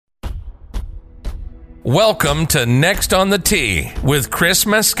Welcome to Next on the Tee with Chris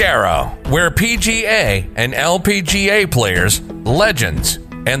Mascaro, where PGA and LPGA players, legends,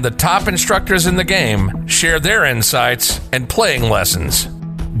 and the top instructors in the game share their insights and playing lessons.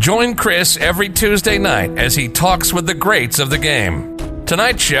 Join Chris every Tuesday night as he talks with the greats of the game.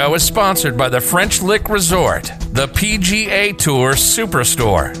 Tonight's show is sponsored by the French Lick Resort, the PGA Tour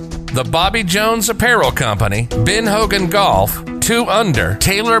Superstore, the Bobby Jones Apparel Company, Ben Hogan Golf, 2 Under,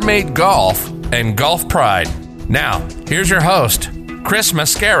 TaylorMade Golf, and Golf Pride. Now, here's your host, Chris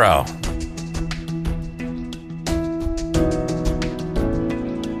Mascaro.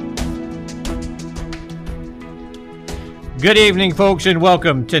 Good evening, folks, and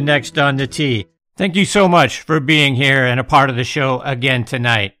welcome to Next on the Tee. Thank you so much for being here and a part of the show again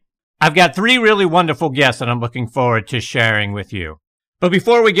tonight. I've got 3 really wonderful guests that I'm looking forward to sharing with you. But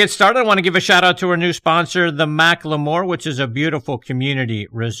before we get started, I want to give a shout out to our new sponsor, the Macklemore, which is a beautiful community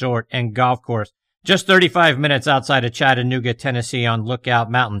resort and golf course just 35 minutes outside of Chattanooga, Tennessee on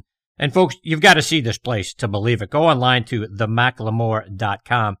Lookout Mountain. And folks, you've got to see this place to believe it. Go online to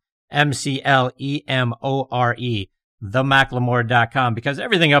themacklemore.com, MCLEMORE, themacklemore.com, because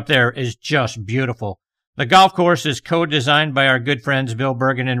everything up there is just beautiful. The golf course is co-designed by our good friends Bill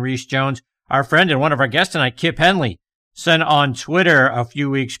Bergen and Reese Jones. Our friend and one of our guests tonight, Kip Henley, sent on Twitter a few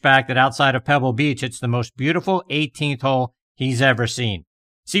weeks back that outside of Pebble Beach, it's the most beautiful 18th hole he's ever seen.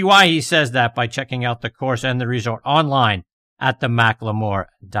 See why he says that by checking out the course and the resort online at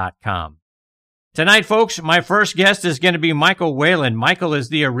themacklemore.com. Tonight, folks, my first guest is going to be Michael Whelan. Michael is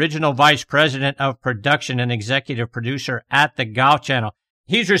the original vice president of production and executive producer at the Golf Channel.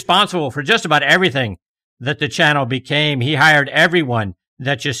 He's responsible for just about everything that the channel became. He hired everyone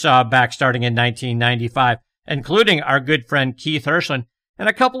that you saw back starting in 1995, including our good friend Keith Hirschland and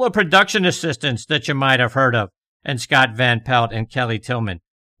a couple of production assistants that you might have heard of, and Scott Van Pelt and Kelly Tillman.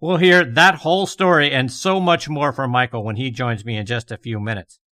 We'll hear that whole story and so much more from Michael when he joins me in just a few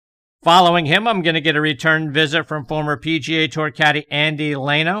minutes. Following him, I'm going to get a return visit from former PGA Tour caddy Andy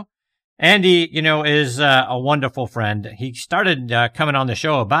Lano. Andy, is a wonderful friend. He started coming on the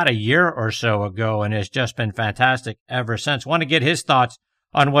show about a year or so ago and has just been fantastic ever since. Want to get his thoughts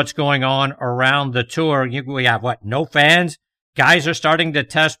on what's going on around the tour. We have, no fans? Guys are starting to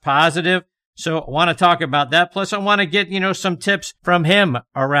test positive. So I want to talk about that. Plus, I want to get, some tips from him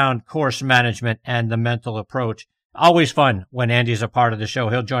around course management and the mental approach. Always fun when Andy's a part of the show.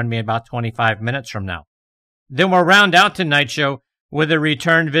 He'll join me about 25 minutes from now. Then we'll round out tonight's show with a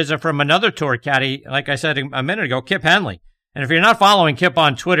return visit from another tour caddy, like I said a minute ago, Kip Henley. And if you're not following Kip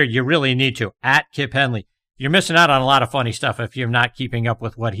on Twitter, you really need to, at Kip Henley. You're missing out on a lot of funny stuff if you're not keeping up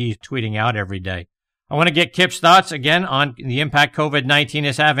with what he's tweeting out every day. I want to get Kip's thoughts again on the impact COVID-19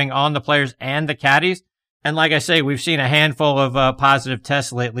 is having on the players and the caddies. And like I say, we've seen a handful of positive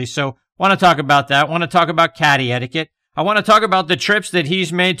tests lately. So I want to talk about that. I want to talk about caddy etiquette. I want to talk about the trips that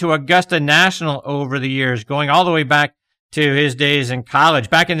he's made to Augusta National over the years, going all the way back to his days in college,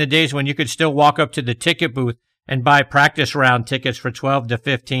 back in the days when you could still walk up to the ticket booth and buy practice round tickets for $12 to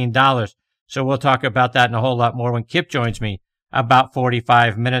 $15. So we'll talk about that and a whole lot more when Kip joins me about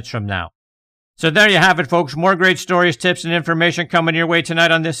 45 minutes from now. So there you have it, folks. More great stories, tips, and information coming your way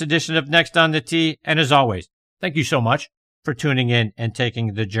tonight on this edition of Next on the Tee. And as always, thank you so much for tuning in and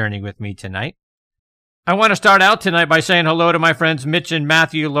taking the journey with me tonight. I want to start out tonight by saying hello to my friends Mitch and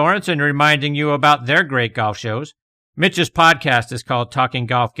Matthew Lawrence and reminding you about their great golf shows. Mitch's podcast is called Talking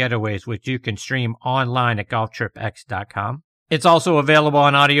Golf Getaways, which you can stream online at golftripx.com. It's also available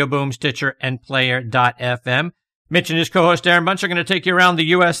on Audio Boom, Stitcher, and Player.fm. Mitch and his co-host Darren Bunch are going to take you around the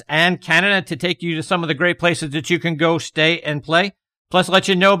U.S. and Canada to take you to some of the great places that you can go, stay, and play, plus let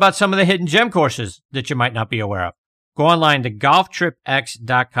you know about some of the hidden gem courses that you might not be aware of. Go online to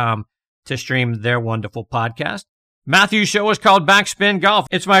golftripx.com to stream their wonderful podcast. Matthew's show is called Backspin Golf.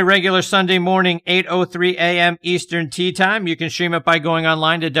 It's my regular Sunday morning, 8:03 a.m. Eastern Tea Time. You can stream it by going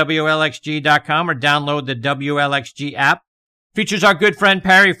online to WLXG.com or download the WLXG app. Features our good friend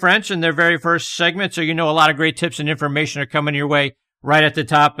Perry French in their very first segment, so a lot of great tips and information are coming your way right at the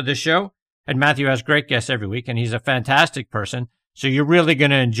top of the show. And Matthew has great guests every week, and he's a fantastic person, so you're really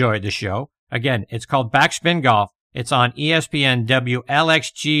going to enjoy the show. Again, it's called Backspin Golf. It's on ESPN,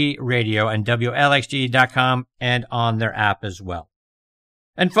 WLXG Radio, and WLXG.com, and on their app as well.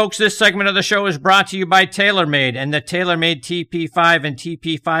 And folks, this segment of the show is brought to you by TaylorMade and the TaylorMade TP5 and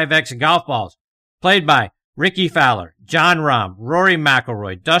TP5X golf balls, played by Ricky Fowler, John Rahm, Rory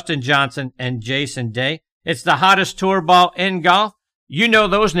McIlroy, Dustin Johnson, and Jason Day. It's the hottest tour ball in golf. You know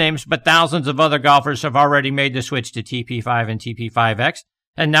those names, but thousands of other golfers have already made the switch to TP5 and TP5X.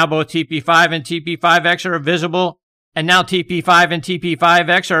 And now both TP5 and TP5X are visible And now TP5 and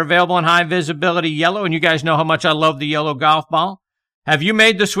TP5X are available in high visibility yellow, and you guys know how much I love the yellow golf ball. Have you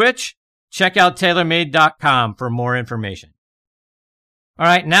made the switch? Check out TaylorMade.com for more information. All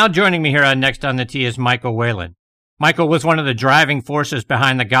right, now joining me here on Next on the Tee is Michael Whelan. Michael was one of the driving forces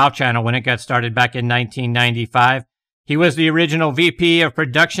behind the Golf Channel when it got started back in 1995. He was the original VP of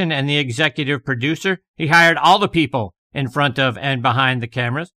production and the executive producer. He hired all the people in front of and behind the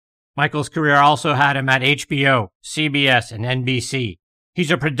cameras. Michael's career also had him at HBO, CBS, and NBC.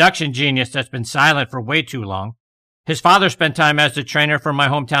 He's a production genius that's been silent for way too long. His father spent time as the trainer for my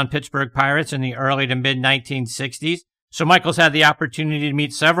hometown Pittsburgh Pirates in the early to mid-1960s, so Michael's had the opportunity to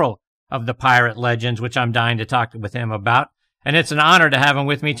meet several of the Pirate legends, which I'm dying to talk with him about, and it's an honor to have him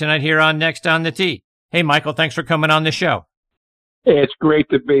with me tonight here on Next on the Tee. Hey, Michael, thanks for coming on the show. Hey, it's great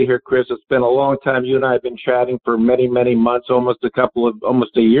to be here, Chris. It's been a long time. You and I have been chatting for many, many months, almost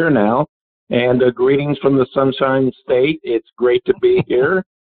a year now. And greetings from the Sunshine State. It's great to be here.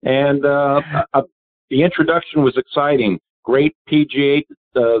 And the introduction was exciting. Great PGA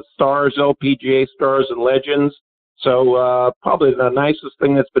stars, LPGA stars, and legends. So probably the nicest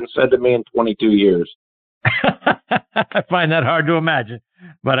thing that's been said to me in 22 years. I find that hard to imagine,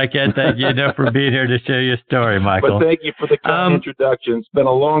 but I can't thank you enough for being here to share your story, Michael. But thank you for the kind introduction. It's been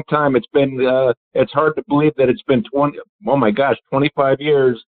a long time. It's been it's hard to believe that it's been 25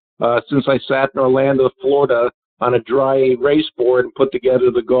 years since I sat in Orlando, Florida on a dry race board and put together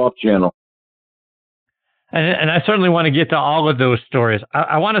the Golf Channel. And I certainly want to get to all of those stories.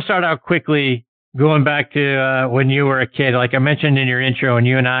 I want to start out quickly going back to when you were a kid. Like I mentioned in your intro, and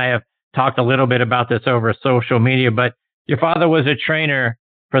you and I have talked a little bit about this over social media, but your father was a trainer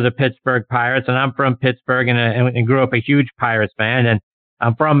for the Pittsburgh Pirates, and I'm from Pittsburgh and grew up a huge Pirates fan. And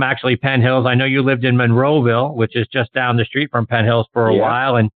I'm from actually Penn Hills. I know you lived in Monroeville, which is just down the street from Penn Hills for a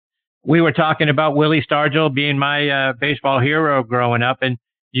while. And we were talking about Willie Stargell being my baseball hero growing up, and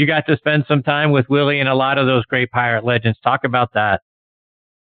you got to spend some time with Willie and a lot of those great Pirate legends. Talk about that.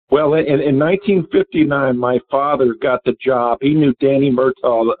 Well, in 1959, my father got the job. He knew Danny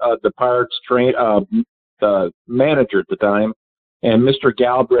Murtaugh, the Pirates the manager at the time, and Mr.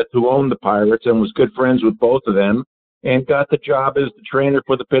 Galbraith, who owned the Pirates and was good friends with both of them, and got the job as the trainer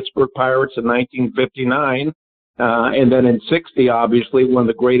for the Pittsburgh Pirates in 1959. And then in 60, obviously, one of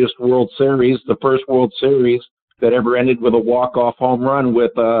the greatest World Series, the first World Series that ever ended with a walk-off home run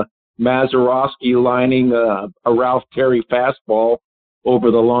with Mazeroski lining a Ralph Terry fastball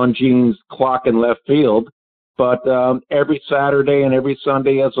over the Longines clock in left field. But every Saturday and every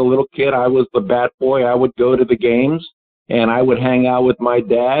Sunday as a little kid, I was the bat boy. I would go to the games, and I would hang out with my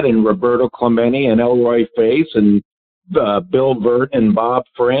dad and Roberto Clemente and Elroy Face and Bill Verdon and Bob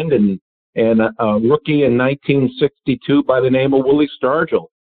Friend and a rookie in 1962 by the name of Willie Stargell.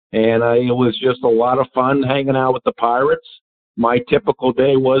 And it was just a lot of fun hanging out with the Pirates. My typical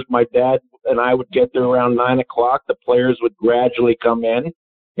day was my dad and I would get there around 9 o'clock. The players would gradually come in,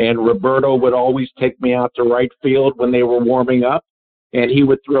 and Roberto would always take me out to right field when they were warming up, and he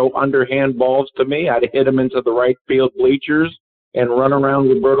would throw underhand balls to me. I'd hit him into the right field bleachers and run around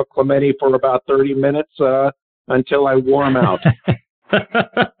Roberto Clemente for about 30 minutes until I wore him out.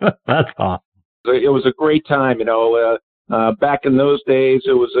 That's awesome. It was a great time, back in those days,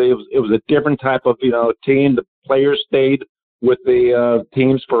 it was a different type of team. The players stayed with the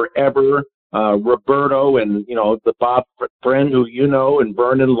teams forever. Roberto and the Bob Friend, who and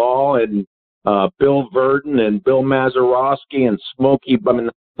Vernon Law and Bill Verdon and Bill Mazeroski and Smokey. I mean,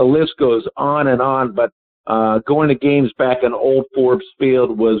 the list goes on and on. But going to games back in Old Forbes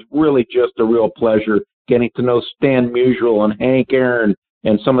Field was really just a real pleasure. Getting to know Stan Musial and Hank Aaron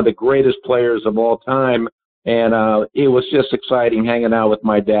and some of the greatest players of all time. And it was just exciting hanging out with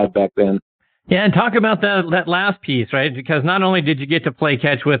my dad back then. Yeah, and talk about that last piece, right? Because not only did you get to play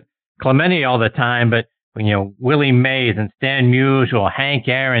catch with Clemente all the time, but Willie Mays and Stan Musial, Hank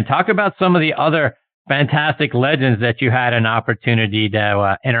Aaron. Talk about some of the other fantastic legends that you had an opportunity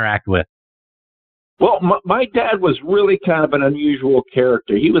to interact with. Well, my dad was really kind of an unusual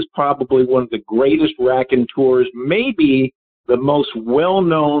character. He was probably one of the greatest raconteurs, maybe the most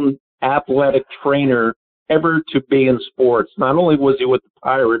well-known athletic trainer ever to be in sports. Not only was he with the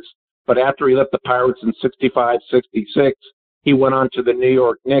Pirates, but after he left the Pirates in 65, 66, he went on to the New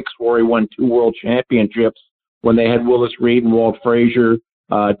York Knicks, where he won 2 world championships when they had Willis Reed and Walt Frazier,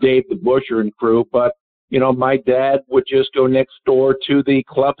 Dave the Busher and crew. But, my dad would just go next door to the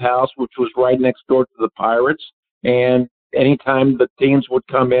clubhouse, which was right next door to the Pirates. And anytime the teams would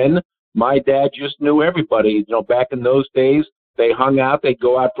come in, my dad just knew everybody. Back in those days, they hung out. They'd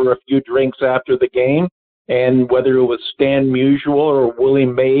go out for a few drinks after the game. And whether it was Stan Musial or Willie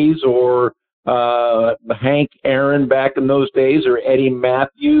Mays or Hank Aaron back in those days, or Eddie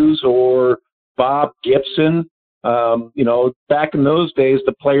Matthews, or Bob Gibson. Back in those days,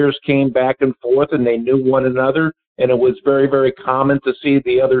 the players came back and forth and they knew one another. And it was very, very common to see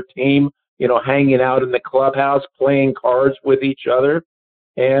the other team, hanging out in the clubhouse, playing cards with each other.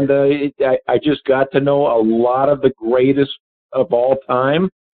 And I just got to know a lot of the greatest of all time.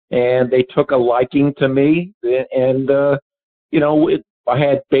 And they took a liking to me. And, I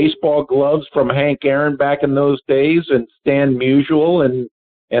had baseball gloves from Hank Aaron back in those days, and Stan Musial.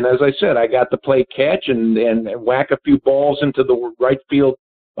 And as I said, I got to play catch and whack a few balls into the right field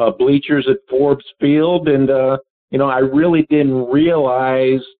bleachers at Forbes Field. And, I really didn't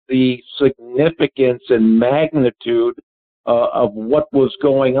realize the significance and magnitude of what was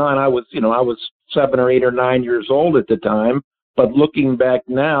going on. I was 7 or 8 or 9 years old at the time, but looking back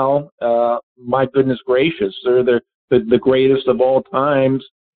now, my goodness gracious, they're the greatest of all times.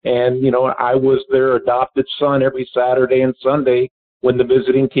 And, I was their adopted son every Saturday and Sunday when the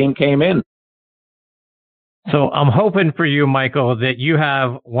visiting team came in. So I'm hoping for you, Michael, that you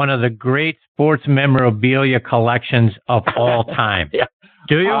have one of the great sports memorabilia collections of all time. Yeah.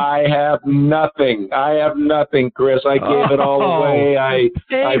 Do you? I have nothing, Chris. I gave it all away. I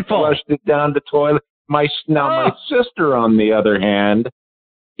flushed it down the toilet. My sister, on the other hand,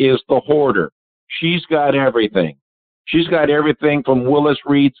 is the hoarder. She's got everything. She's got everything from Willis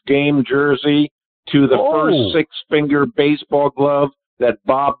Reed's game jersey to the first six-finger baseball glove that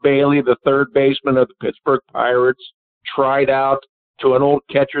Bob Bailey, the third baseman of the Pittsburgh Pirates, tried out, to an old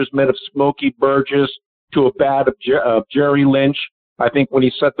catcher's mitt of Smokey Burgess, to a bat of Jerry Lynch, I think when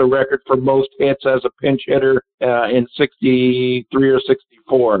he set the record for most hits as a pinch hitter in 63 or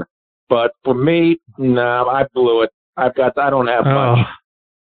 64. But for me, no, I blew it. I don't have much.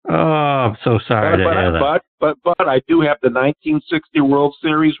 Oh, I'm so sorry to hear that. But I do have the 1960 World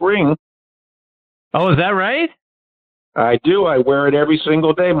Series ring. Oh, is that right? I do. I wear it every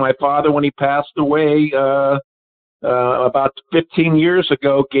single day. My father, when he passed away about 15 years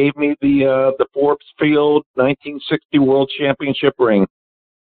ago, gave me the Forbes Field 1960 World Championship ring.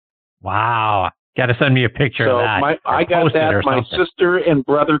 Wow. Got to send me a picture of that. I got that. My sister and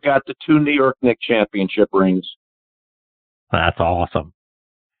brother got the 2 New York Knicks championship rings. That's awesome.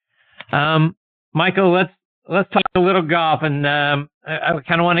 Michael, let's talk a little golf, and I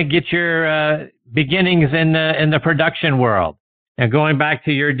kind of want to get your beginnings in the production world. Now, going back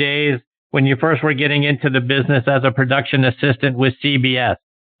to your days when you first were getting into the business as a production assistant with CBS.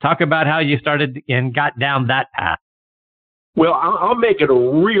 Talk about how you started and got down that path. Well, I'll make it a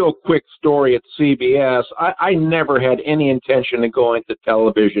real quick story at CBS. I never had any intention of going to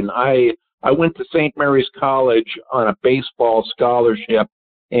television. I went to St. Mary's College on a baseball scholarship,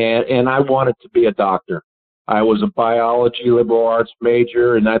 and I wanted to be a doctor. I was a biology liberal arts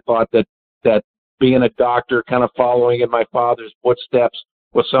major, and I thought that being a doctor, kind of following in my father's footsteps,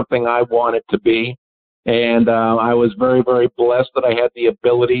 was something I wanted to be. And I was very, very blessed that I had the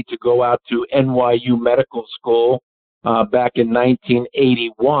ability to go out to NYU Medical School back in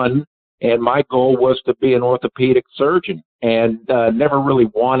 1981, and my goal was to be an orthopedic surgeon, and never really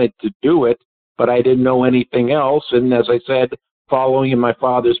wanted to do it, but I didn't know anything else. And as I said, following in my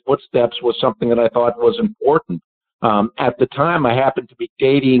father's footsteps was something that I thought was important. At the time, I happened to be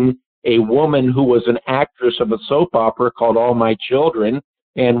dating a woman who was an actress of a soap opera called All My Children,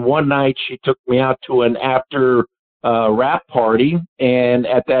 and one night she took me out to an after rap party, and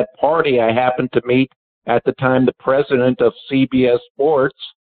at that party I happened to meet, at the time, the president of CBS Sports,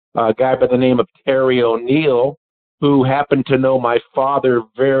 a guy by the name of Terry O'Neill, who happened to know my father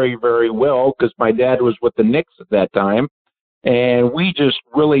very, very well because my dad was with the Knicks at that time. And we just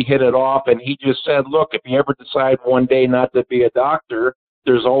really hit it off. And he just said, look, if you ever decide one day not to be a doctor,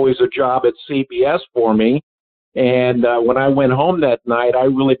 there's always a job at CBS for me. And when I went home that night, I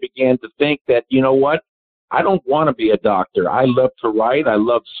really began to think that, you know what, I don't want to be a doctor. I love to write. I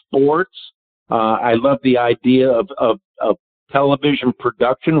love sports. I love the idea of television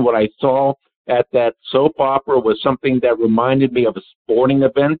production. What I saw at that soap opera was something that reminded me of a sporting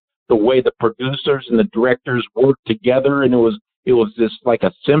event, the way the producers and the directors worked together, and it was just like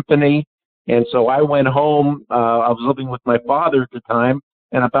a symphony. And so I went home. I was living with my father at the time,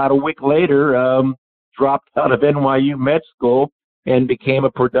 and about a week later, dropped out of NYU Med School and became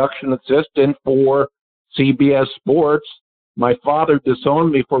a production assistant for CBS Sports. My father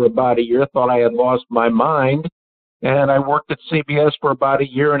disowned me for about a year, thought I had lost my mind, and I worked at CBS for about a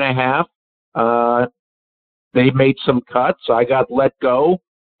year and a half. They made some cuts. I got let go,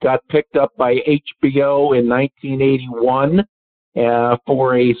 got picked up by HBO in 1981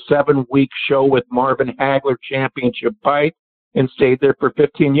 for a 7-week show with Marvin Hagler, Championship Pipe, and stayed there for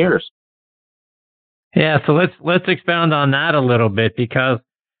 15 years. Yeah, so let's expound on that a little bit, because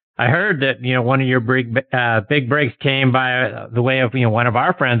I heard that one of your big breaks came by the way of one of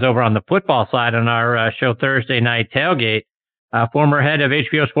our friends over on the football side on our show Thursday Night Tailgate, former head of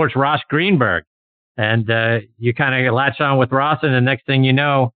HBO Sports Ross Greenberg, and you kind of latched on with Ross, and the next thing you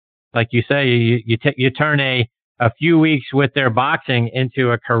know, like you say, you turn a few weeks with their boxing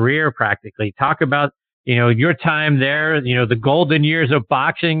into a career practically. Talk about your time there, the golden years of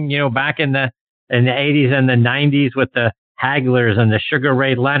boxing, back in the 80s and the 90s with the Haglers and the Sugar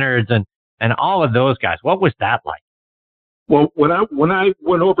Ray Leonards and all of those guys. What was that like? Well, when I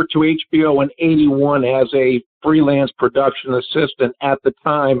went over to HBO in '81 as a freelance production assistant, at the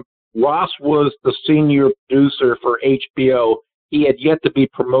time, Ross was the senior producer for HBO. He had yet to be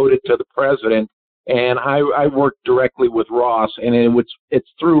promoted to the president, and I worked directly with Ross, and it's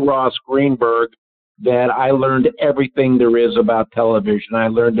through Ross Greenberg that I learned everything there is about television. I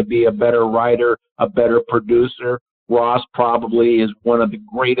learned to be a better writer, a better producer. Ross probably is one of the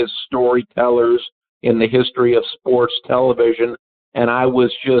greatest storytellers in the history of sports television, and I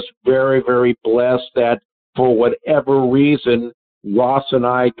was just very, very blessed that for whatever reason, Ross and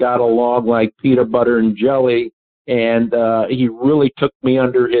I got along like peanut butter and jelly, and he really took me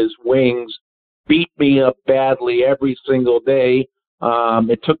under his wings, beat me up badly every single day.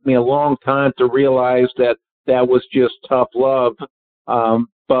 It took me a long time to realize that was just tough love.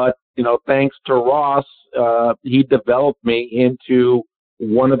 But, thanks to Ross, he developed me into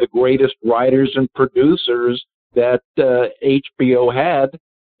one of the greatest writers and producers that HBO had.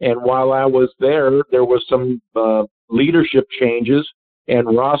 And while I was there was some leadership changes,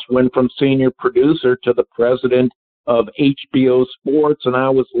 and Ross went from senior producer to the president of HBO Sports, and I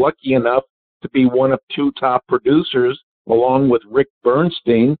was lucky enough to be one of two top producers along with Rick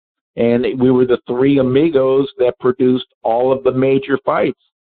Bernstein, and we were the three amigos that produced all of the major fights.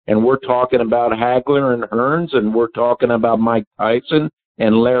 And we're talking about Hagler and Hearns, and we're talking about Mike Tyson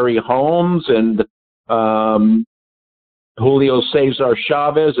and Larry Holmes and Julio Cesar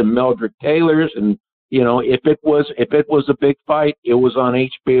Chavez and Meldrick Taylors. And if it was a big fight, it was on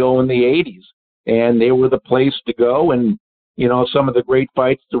HBO in the 80s, and they were the place to go. And some of the great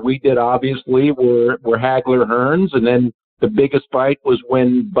fights that we did obviously were Hagler Hearns, and then the biggest fight was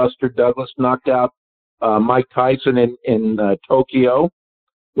when Buster Douglas knocked out Mike Tyson in Tokyo,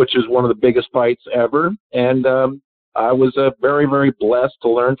 which is one of the biggest fights ever. And I was very, very blessed to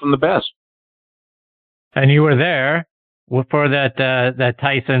learn from the best. And you were there for that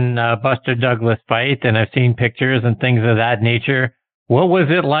Tyson Buster Douglas fight, and I've seen pictures and things of that nature. What was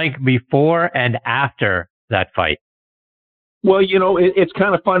it like before and after that fight? Well, it's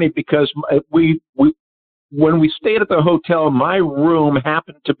kind of funny because when we stayed at the hotel, my room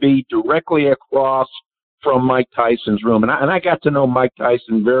happened to be directly across from Mike Tyson's room. And I got to know Mike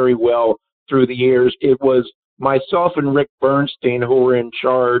Tyson very well through the years. It was myself and Rick Bernstein who were in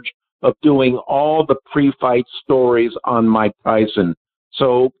charge of doing all the pre-fight stories on Mike Tyson.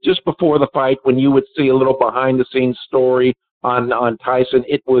 So just before the fight, when you would see a little behind-the-scenes story on Tyson,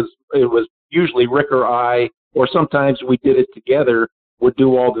 it was usually Rick or I, or sometimes we did it together, would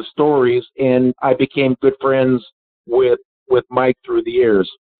do all the stories, and I became good friends with Mike through the years.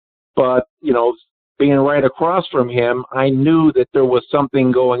 But, being right across from him, I knew that there was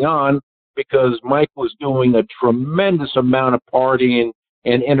something going on because Mike was doing a tremendous amount of partying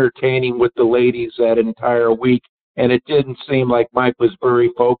and entertaining with the ladies that entire week, and it didn't seem like Mike was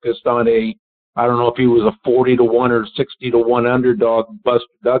very focused on I don't know if he was a 40-1 or 60-1 underdog, Buster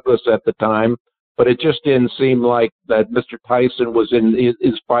Douglas at the time, but it just didn't seem like that Mr. Tyson was in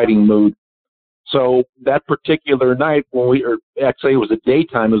his fighting mood. So that particular night, actually it was a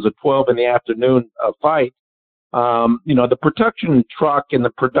daytime, it was a 12 in the afternoon fight. The production truck in the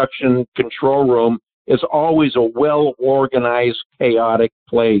production control room is always a well-organized, chaotic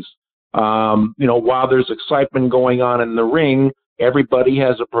place. While there's excitement going on in the ring, everybody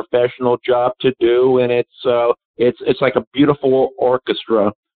has a professional job to do, and it's like a beautiful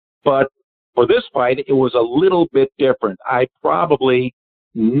orchestra. But for this fight, it was a little bit different. I probably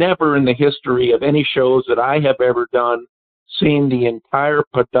never in the history of any shows that I have ever done seen the entire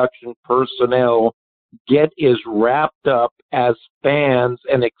production personnel get as wrapped up as fans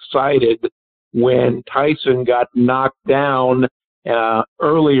and excited when Tyson got knocked down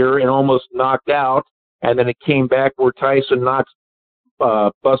earlier and almost knocked out, and then it came back where Tyson knocks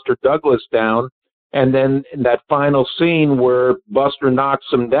Buster Douglas down, and then in that final scene where Buster knocks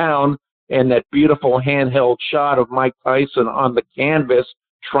him down, and that beautiful handheld shot of Mike Tyson on the canvas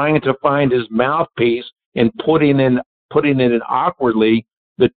trying to find his mouthpiece and putting it in awkwardly.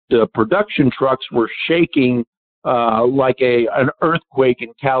 The production trucks were shaking like an earthquake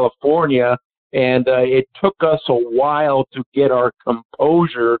in California, And it took us a while to get our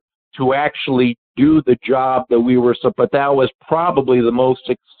composure to actually do the job that we were, but that was probably the most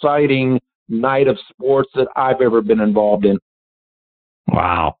exciting night of sports that I've ever been involved in.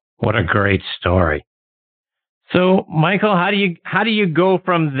 Wow, what a great story. So, Michael, how do you go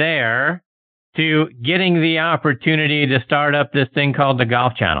from there to getting the opportunity to start up this thing called the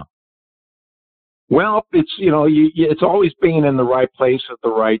Golf Channel? Well, it's, it's always being in the right place at the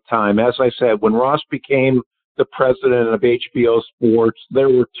right time. As I said, when Ross became the president of HBO Sports, there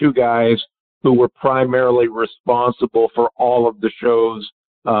were two guys who were primarily responsible for all of the shows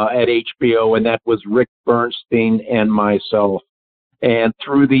at HBO, and that was Rick Bernstein and myself. And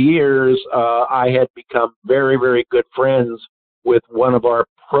through the years, I had become very, very good friends with one of our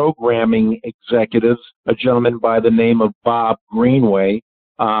programming executives, a gentleman by the name of Bob Greenway,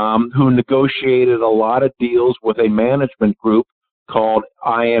 who negotiated a lot of deals with a management group called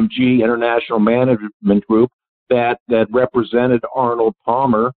IMG, International Management Group, that represented Arnold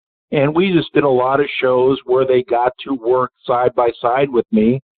Palmer. And we just did a lot of shows where they got to work side by side with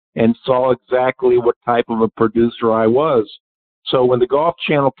me and saw exactly what type of a producer I was. So when the Golf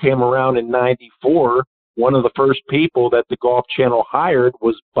Channel came around in '94, one of the first people that the Golf Channel hired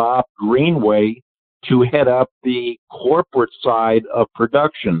was Bob Greenway to head up the corporate side of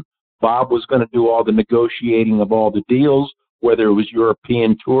production. Bob was going to do all the negotiating of all the deals, whether it was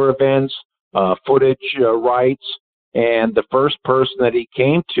European tour events, footage rights, and the first person that he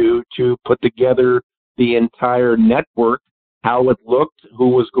came to put together the entire network, how it looked, who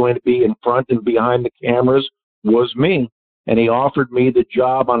was going to be in front and behind the cameras, was me. And he offered me the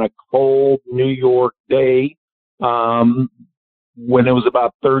job on a cold New York day when it was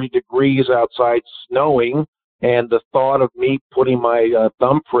about 30 degrees outside, snowing, and the thought of me putting my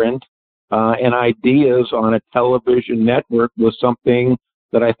thumbprint and ideas on a television network was something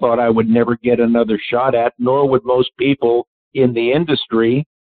that I thought I would never get another shot at, nor would most people in the industry.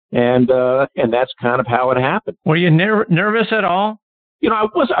 And that's kind of how it happened. Were you nervous at all? I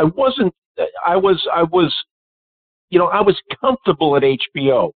was comfortable at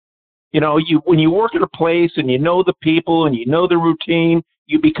HBO. When you work at a place and you know the people and you know the routine,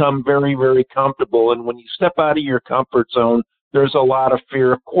 you become very, very comfortable. And when you step out of your comfort zone, there's a lot of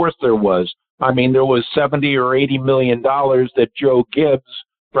fear. Of course there was. I mean, there was $70 or $80 million that Joe Gibbs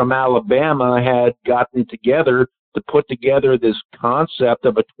from Alabama had gotten together to put together this concept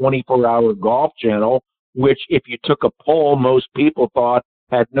of a 24-hour golf channel, which if you took a poll, most people thought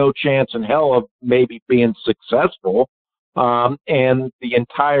had no chance in hell of maybe being successful. And the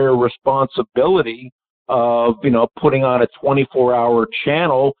entire responsibility of, putting on a 24-hour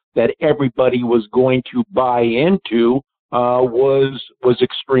channel that everybody was going to buy into was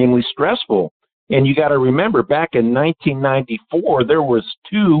extremely stressful. And you got to remember, back in 1994, there was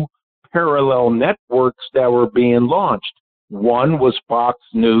two parallel networks that were being launched. One was Fox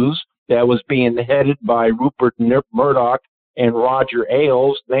News, that was being headed by Rupert Murdoch and Roger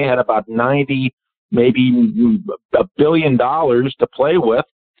Ailes. They had about 90, maybe $1 billion to play with.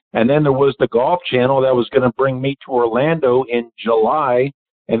 And then there was the Golf Channel that was going to bring me to Orlando in July,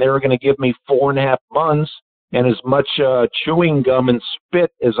 and they were going to give me 4.5 months and as much chewing gum and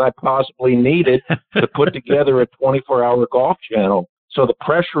spit as I possibly needed to put together a 24-hour golf channel. So the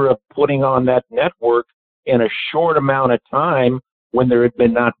pressure of putting on that network in a short amount of time, when there had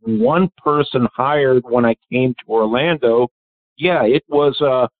been not one person hired when I came to Orlando, yeah, it was,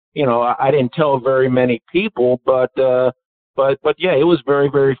 I didn't tell very many people, but yeah, it was very,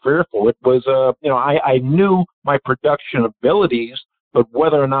 very fearful. It was, I knew my production abilities, but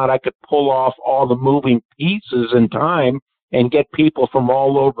whether or not I could pull off all the moving pieces in time and get people from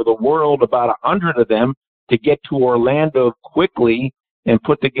all over the world, about 100 of them, to get to Orlando quickly and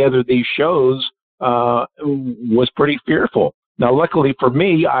put together these shows was pretty fearful. Now, luckily for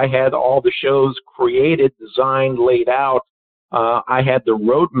me, I had all the shows created, designed, laid out. I had the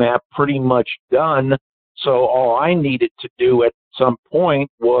roadmap pretty much done. So all I needed to do at some point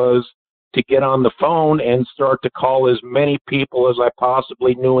was to get on the phone and start to call as many people as I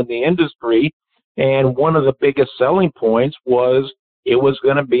possibly knew in the industry. And one of the biggest selling points was it was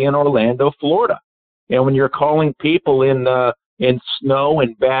going to be in Orlando, Florida. And when you're calling people in snow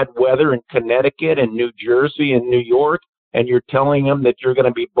and bad weather in Connecticut and New Jersey and New York, and you're telling them that you're going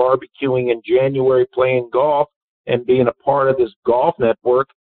to be barbecuing in January, playing golf and being a part of this golf network,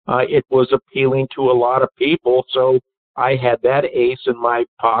 it was appealing to a lot of people. So I had that ace in my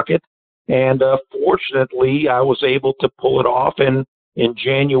pocket. And fortunately, I was able to pull it off. And in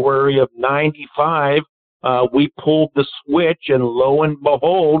January of '95, we pulled the switch, and lo and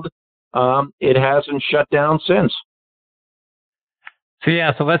behold, it hasn't shut down since.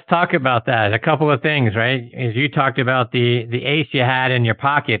 So let's talk about that. A couple of things, right? As you talked about the ace you had in your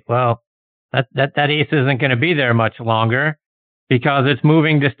pocket. Well, that ace isn't going to be there much longer because it's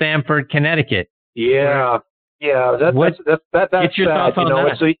moving to Stamford, Connecticut. Yeah. That's get your sad. thoughts on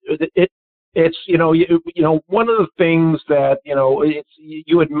that. It's one of the things that it's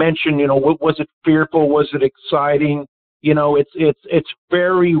you had mentioned. Was it fearful? Was it exciting? It's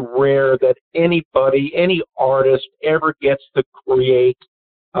very rare that anybody, any artist, ever gets to create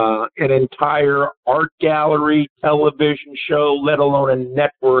an entire art gallery, television show, let alone a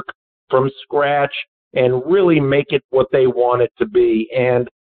network from scratch, and really make it what they want it to be. And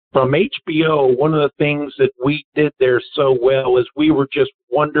from HBO, one of the things that we did there so well is we were just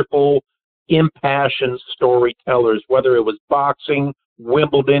wonderful, impassioned storytellers, whether it was boxing,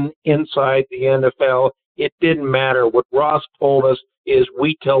 Wimbledon, inside the NFL. It didn't matter. What Ross told us is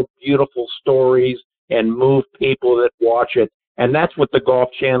we tell beautiful stories and move people that watch it. And that's what the Golf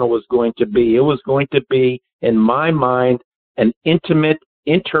Channel was going to be. It was going to be, in my mind, an intimate,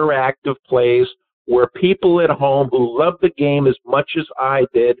 interactive place where people at home who love the game as much as I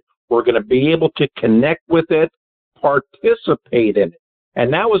did were going to be able to connect with it, participate in it.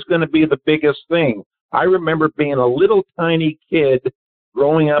 And that was going to be the biggest thing. I remember being a little tiny kid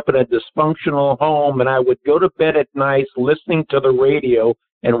growing up in a dysfunctional home, and I would go to bed at night listening to the radio,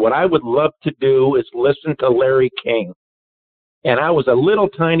 and what I would love to do is listen to Larry King. And I was a little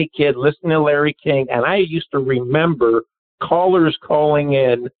tiny kid listening to Larry King, and I used to remember callers calling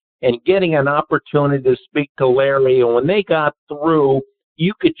in and getting an opportunity to speak to Larry, and when they got through,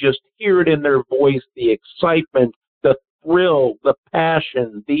 you could just hear it in their voice, the excitement, the thrill, the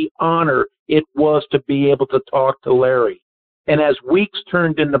passion, the honor it was to be able to talk to Larry. And as weeks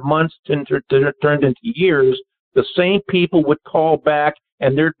turned into months, turned into years, the same people would call back,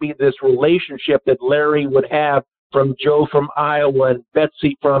 and there'd be this relationship that Larry would have from Joe from Iowa and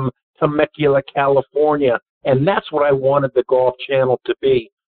Betsy from Temecula, California. And that's what I wanted the Golf Channel to be.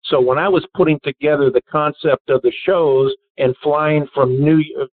 So when I was putting together the concept of the shows and flying from New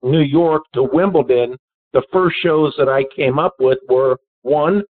York to Wimbledon, the first shows that I came up with were,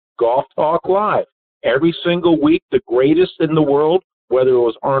 one, Golf Talk Live. Every single week, the greatest in the world, whether it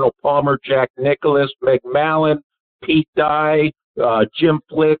was Arnold Palmer, Jack Nicklaus, Meg Mallon, Pete Dye, Jim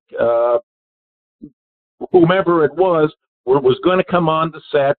Flick, whomever it was going to come on the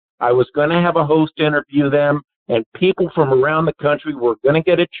set. I was going to have a host interview them, and people from around the country were going to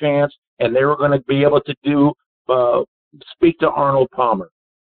get a chance, and they were going to be able to speak to Arnold Palmer.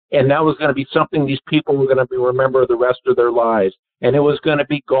 And that was going to be something these people were going to remember the rest of their lives. And it was going to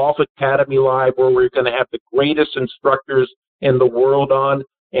be Golf Academy Live, where we were going to have the greatest instructors in the world on,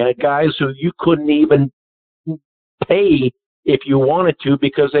 and guys who you couldn't even pay if you wanted to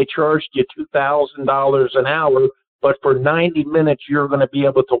because they charged you $2,000 an hour. But for 90 minutes, you're going to be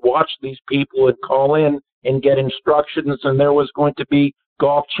able to watch these people and call in and get instructions. And there was going to be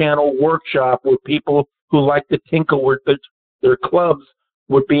Golf Channel workshop where people who like to tinkle with their clubs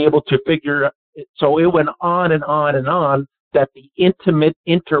would be able to figure out. So it went on and on and on, that the intimate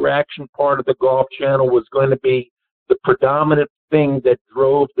interaction part of the Golf Channel was going to be the predominant thing that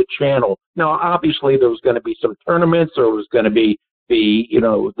drove the channel. Now, obviously, there was going to be some tournaments. There was going to be the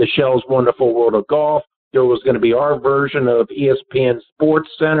Shell's Wonderful World of Golf. There was going to be our version of ESPN Sports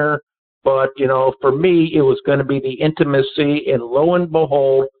Center. But, for me, it was going to be the intimacy. And lo and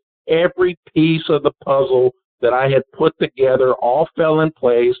behold, every piece of the puzzle that I had put together all fell in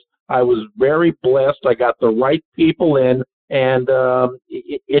place. I was very blessed. I got the right people in, and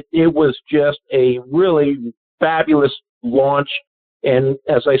it was just a really fabulous launch. And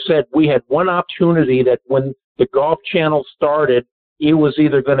as I said, we had one opportunity that when the Golf Channel started, it was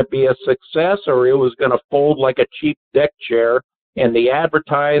either going to be a success or it was going to fold like a cheap deck chair. And the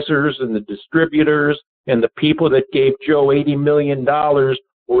advertisers and the distributors and the people that gave Joe $80 million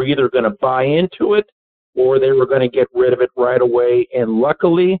were either going to buy into it or they were going to get rid of it right away. And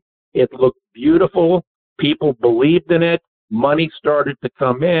luckily, it looked beautiful. People believed in it. Money started to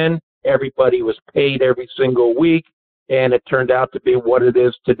come in. Everybody was paid every single week. And it turned out to be what it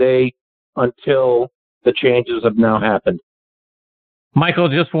is today until the changes have now happened. Michael,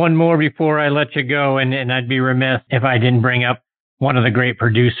 just one more before I let you go, and I'd be remiss if I didn't bring up one of the great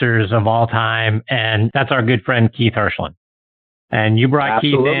producers of all time, and that's our good friend Keith Hirschland. And you brought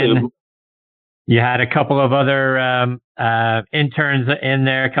Absolutely. Keith in. You had a couple of other interns in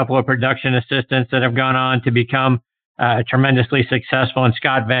there, a couple of production assistants that have gone on to become tremendously successful, and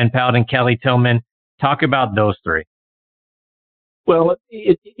Scott Van Pelt and Kelly Tillman. Talk about those three. Well,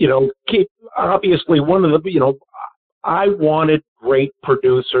 Keith, obviously one of the, I wanted great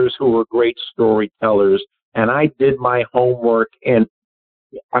producers who were great storytellers, and I did my homework. And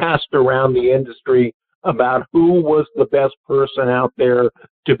asked around the industry about who was the best person out there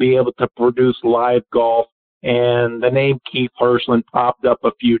to be able to produce live golf, and the name Keith Hirschland popped up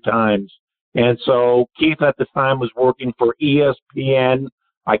a few times. And so Keith at the time was working for ESPN.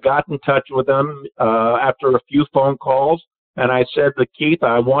 I got in touch with him after a few phone calls, and I said to Keith,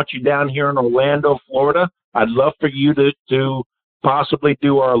 I want you down here in Orlando, Florida. I'd love for you to possibly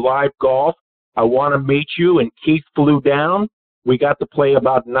do our live golf. I want to meet you. And Keith flew down. We got to play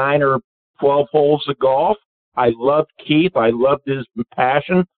about 9 or 12 holes of golf. I loved Keith. I loved his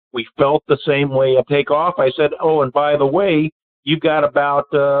passion. We felt the same way at takeoff. I said, oh, and by the way, you've got about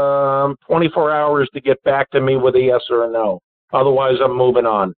 24 hours to get back to me with a yes or a no. Otherwise, I'm moving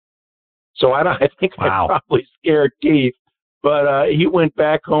on. So I think Wow. I probably scared Keith. But he went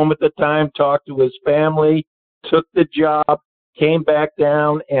back home at the time, talked to his family, took the job, came back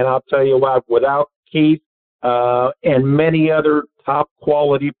down, and I'll tell you what, without Keith and many other top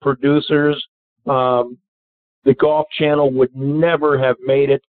quality producers, the Golf Channel would never have made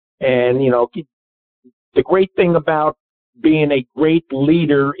it. And, you know, the great thing about being a great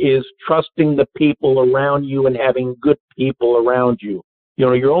leader is trusting the people around you and having good people around you. You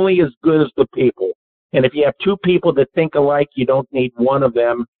know, you're only as good as the people. And if you have two people that think alike, you don't need one of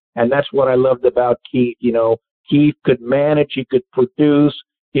them. And that's what I loved about Keith. You know, Keith could manage, he could produce,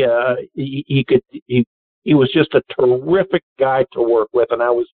 he was just a terrific guy to work with. And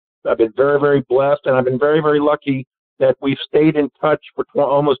I've been very, very blessed, and I've been very, very lucky that we've stayed in touch for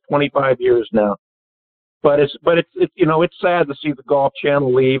almost 25 years now. But it's you know, it's sad to see the Golf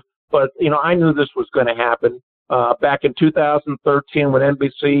Channel leave. But you know, I knew this was going to happen back in 2013 when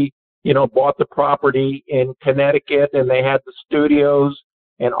NBC, you know, bought the property in Connecticut, and they had the studios,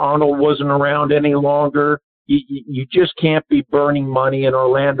 and Arnold wasn't around any longer. You just can't be burning money in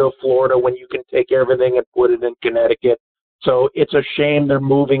Orlando, Florida, when you can take everything and put it in Connecticut. So it's a shame they're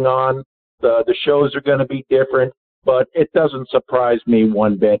moving on. The shows are going to be different, but it doesn't surprise me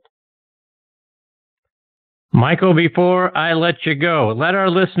one bit. Michael, before I let you go, let our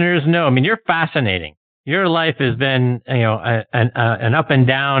listeners know. I mean, you're fascinating. Your life has been, you know, an up and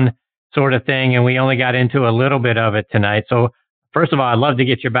down sort of thing, and we only got into a little bit of it tonight. So, first of all, I'd love to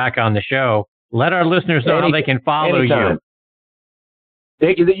get you back on the show. Let our listeners know how they can follow anytime.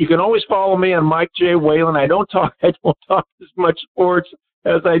 you. You can always follow me on Mike J. Whelan. I don't talk as much sports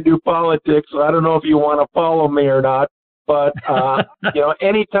as I do politics, so I don't know if you want to follow me or not. But you know,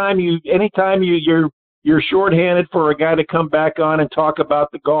 anytime you're shorthanded for a guy to come back on and talk about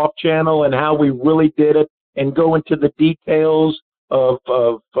the Golf Channel and how we really did it, and go into the details of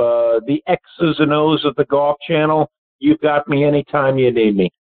the X's and O's of the Golf Channel, you've got me anytime you need me.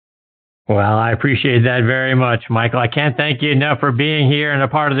 Well, I appreciate that very much, Michael. I can't thank you enough for being here and a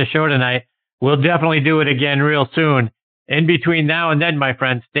part of the show tonight. We'll definitely do it again real soon. In between now and then, my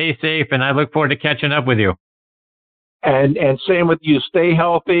friend, stay safe, and I look forward to catching up with you. And same with you. Stay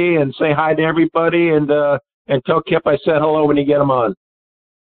healthy and say hi to everybody, and tell Kip I said hello when you get him on.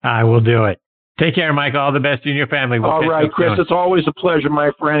 I will do it. Take care, Michael. All the best to you and your family. All right, Chris. Soon. It's always a pleasure,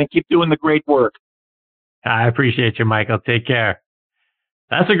 my friend, and keep doing the great work. I appreciate you, Michael. Take care.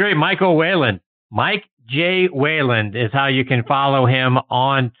 That's a great Michael Whelan. Mike J. Whelan is how you can follow him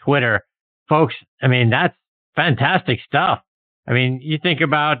on Twitter. Folks, I mean, that's fantastic stuff. I mean, you think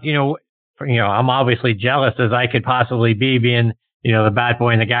about, you know, I'm obviously jealous as I could possibly be, being, you know, the bat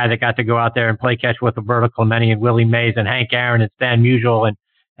boy and the guy that got to go out there and play catch with Roberto Clemente and Willie Mays and Hank Aaron and Stan Musial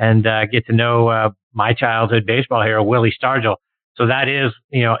and get to know my childhood baseball hero, Willie Stargell. So that is,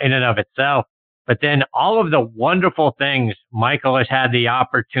 you know, in and of itself. But then all of the wonderful things Michael has had the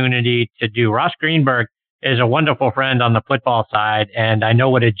opportunity to do. Ross Greenberg is a wonderful friend on the football side, and I know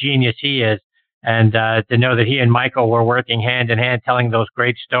what a genius he is. And to know that he and Michael were working hand in hand, telling those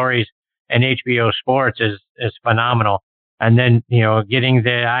great stories in HBO Sports is phenomenal. And then, you know, getting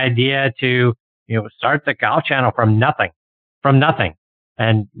the idea to, you know, start the Golf Channel from nothing.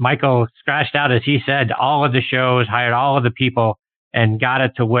 And Michael scratched out, as he said, all of the shows, hired all of the people, and got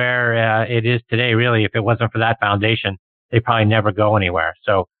it to where it is today. Really, if it wasn't for that foundation, they probably never go anywhere.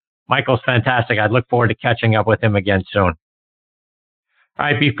 So Michael's fantastic. I'd look forward to catching up with him again soon. All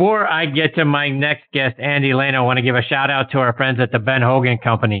right, before I get to my next guest, Andy Lano, I want to give a shout out to our friends at the Ben Hogan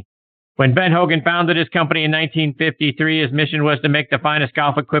Company. When Ben Hogan founded his company in 1953, his mission was to make the finest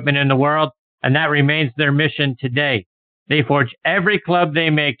golf equipment in the world, and that remains their mission today. They forge every club they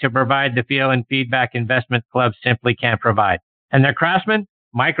make to provide the feel and feedback investment clubs simply can't provide. And their craftsmen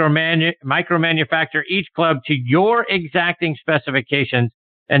micro-manufacture each club to your exacting specifications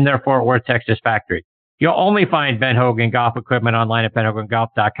in their Fort Worth, Texas factory. You'll only find Ben Hogan golf equipment online at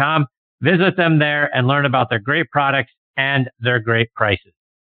benhogangolf.com. Visit them there and learn about their great products and their great prices.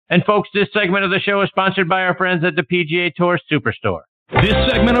 And folks, this segment of the show is sponsored by our friends at the PGA Tour Superstore. This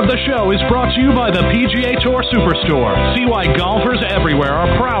segment of the show is brought to you by the PGA Tour Superstore. See why golfers everywhere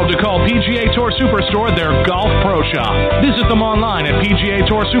are proud to call PGA Tour Superstore their golf pro shop. Visit them online at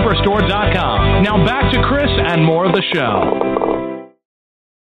PGATourSuperstore.com. Now back to Chris and more of the show.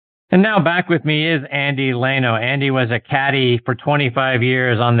 And now back with me is Andy Lano. Andy was a caddy for 25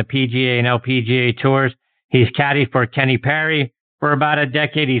 years on the PGA and LPGA tours. He's caddied for Kenny Perry for about a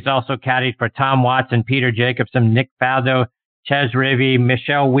decade. He's also caddied for Tom Watson, Peter Jacobson, Nick Faldo, Ches Rivy,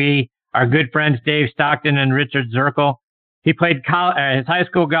 Michelle Wee, our good friends Dave Stockton and Richard Zirkle. He played his high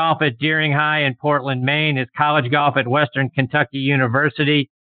school golf at Deering High in Portland, Maine, his college golf at Western Kentucky University.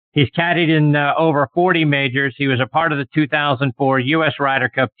 He's caddied in over 40 majors. He was a part of the 2004 U.S. Ryder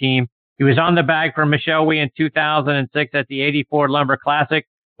Cup team. He was on the bag for Michelle Wee in 2006 at the 84 Lumber Classic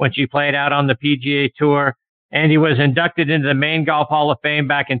when she played out on the PGA Tour. And he was inducted into the Maine Golf Hall of Fame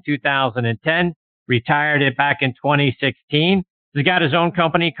back in 2010. Retired it back in 2016. He's got his own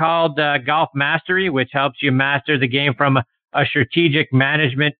company called Golf Mastery, which helps you master the game from a strategic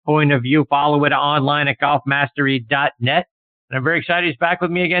management point of view. Follow it online at golfmastery.net. And I'm very excited he's back with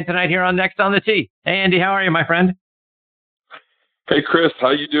me again tonight here on Next on the Tee. Hey, Andy, how are you, my friend? Hey, Chris,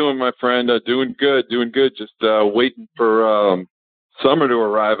 how you doing, my friend? Doing good. Just waiting for summer to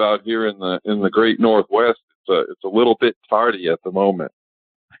arrive out here in the great Northwest. It's a little bit tardy at the moment.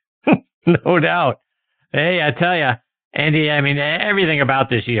 No doubt. Hey, I tell you, Andy, I mean, everything about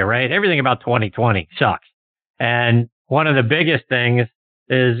this year, right? Everything about 2020 sucks. And one of the biggest things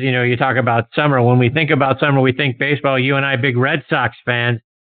is, you talk about summer. When we think about summer, we think baseball. You and I, big Red Sox fans.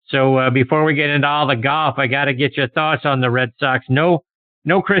 So before we get into all the golf, I got to get your thoughts on the Red Sox. No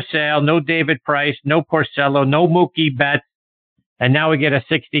Chris Sale, no David Price, no Porcello, no Mookie Betts. And now we get a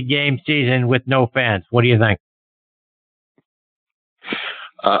 60-game season with no fans. What do you think?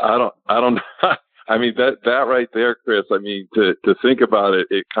 I don't. I mean, that right there, Chris. I mean, to think about it,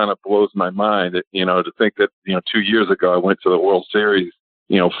 it kind of blows my mind. To think that 2 years ago I went to the World Series,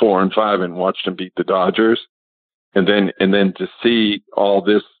 4-5, and watched them beat the Dodgers, and then to see all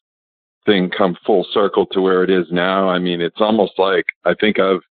this thing come full circle to where it is now. I mean, it's almost like I think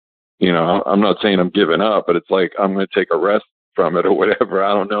I'm not saying I'm giving up, but it's like I'm going to take a rest from it or whatever.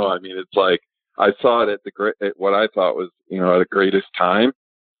 I don't know. I mean, it's like I saw it at what I thought was at the greatest time.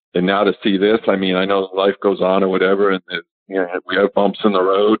 And now to see this, I mean, I know life goes on or whatever, and we have bumps in the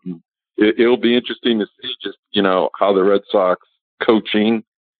road, and it'll be interesting to see just how the Red Sox coaching,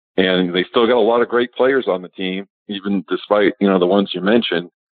 and they still got a lot of great players on the team, even despite the ones you mentioned.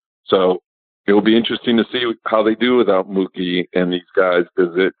 So it will be interesting to see how they do without Mookie and these guys,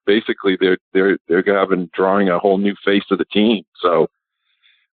 because basically they're drawing a whole new face of the team. So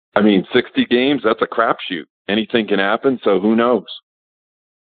I mean, 60 games, that's a crapshoot. Anything can happen. So who knows?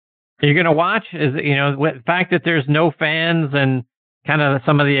 Are you going to watch? The fact that there's no fans and kind of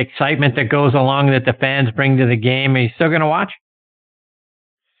some of the excitement that goes along that the fans bring to the game, are you still going to watch?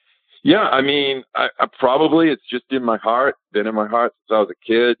 Yeah, I mean, I probably, it's just in my heart, been in my heart since I was a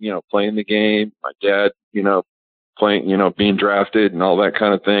kid, playing the game, my dad, playing, being drafted and all that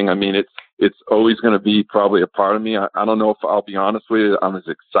kind of thing. I mean, it's always going to be probably a part of me. I don't know if I'll be honest with you, I'm as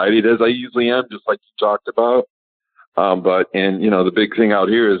excited as I usually am, just like you talked about. The big thing out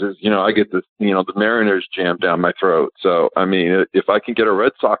here is I get this, the Mariners jammed down my throat. So, I mean, if I can get a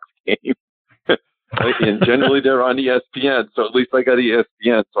Red Sox game, and generally they're on ESPN, so at least I got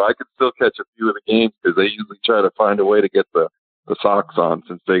ESPN, so I can still catch a few of the games because they usually try to find a way to get the Sox on,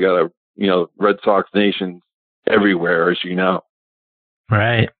 since they got Red Sox nations everywhere, as you know.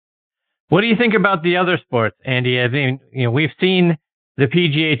 Right. What do you think about the other sports, Andy? I mean, we've seen the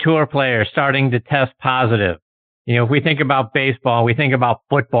PGA Tour players starting to test positive. If we think about baseball, we think about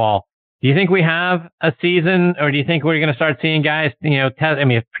football. Do you think we have a season, or do you think we're going to start seeing guys, test? I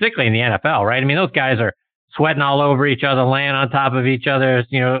mean, particularly in the NFL, right? I mean, those guys are sweating all over each other, laying on top of each other,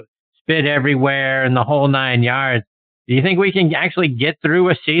 spit everywhere and the whole 9 yards. Do you think we can actually get through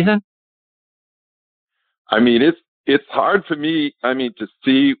a season? I mean, it's hard for me, to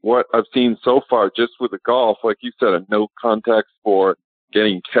see what I've seen so far just with the golf. Like you said, a no contact sport,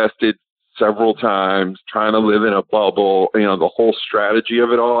 getting tested several times, trying to live in a bubble, the whole strategy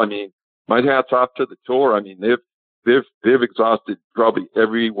of it all. I mean, my hat's off to the tour. I mean, they've exhausted probably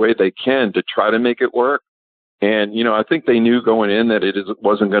every way they can to try to make it work. And, I think they knew going in that it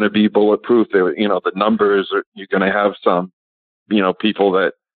wasn't going to be bulletproof. They were, the numbers are, you're going to have some, people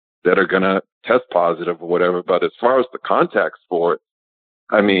that are going to test positive or whatever. But as far as the contact sport,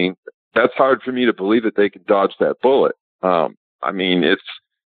 I mean, that's hard for me to believe that they could dodge that bullet. I mean,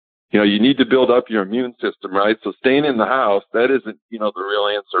 you need to build up your immune system, right? So staying in the house, that isn't, the real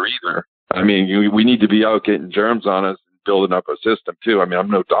answer either. I mean, we need to be out getting germs on us and building up a system too. I mean, I'm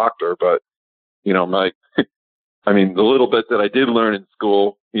no doctor, but, the little bit that I did learn in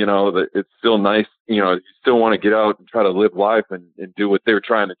school, that it's still nice, you still want to get out and try to live life and do what they're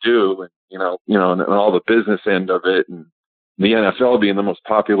trying to do. And, and all the business end of it, and the NFL being the most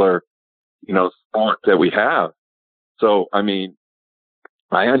popular, sport that we have. So,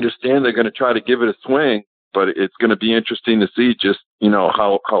 I understand they're going to try to give it a swing, but it's going to be interesting to see just,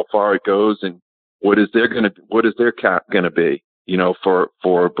 how far it goes and what is their cap going to be,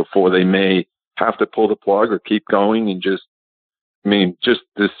 for before they may have to pull the plug or keep going. And just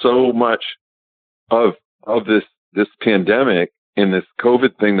there's so much of this pandemic and this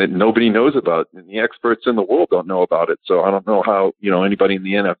COVID thing that nobody knows about, and the experts in the world don't know about it. So I don't know how, anybody in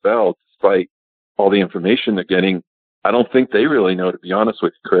the NFL, despite all the information they're getting, I don't think they really know, to be honest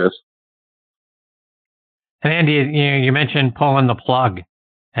with you, Chris. And Andy, you mentioned pulling the plug.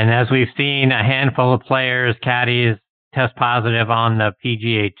 And as we've seen a handful of players, caddies, test positive on the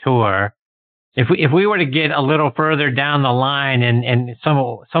PGA Tour, if we were to get a little further down the line and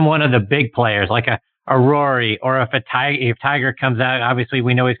some one of the big players, like a Rory, or if Tiger comes out, obviously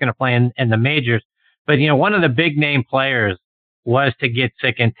we know he's going to play in the majors. But, one of the big name players was to get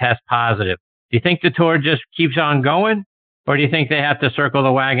sick and test positive. Do you think the tour just keeps on going, or do you think they have to circle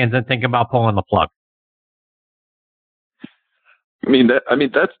the wagons and think about pulling the plug?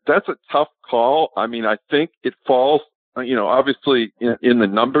 That's a tough call. I think it falls, obviously in the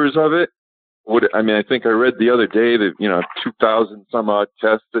numbers of it. I think I read the other day that, 2,000 some odd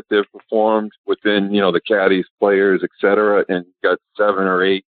tests that they've performed within, the caddies, players, et cetera, and got 7 or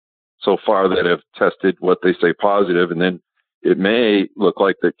 8 so far that have tested what they say positive. And then it may look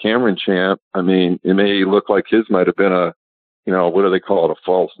like the Cameron champ. It may look like his might have been a, what do they call it? A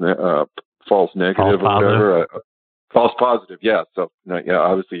false negative or whatever. False positive. Yeah. So,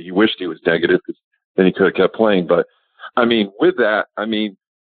 obviously he wished he was negative because then he could have kept playing. But with that,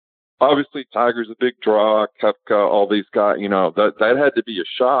 obviously Tiger's a big draw, Koepka, all these guys, that had to be a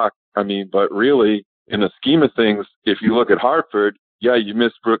shock. But really in the scheme of things, if you look at Hartford, yeah, you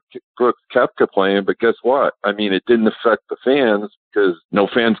missed Brooks Koepka playing, but guess what? It didn't affect the fans because no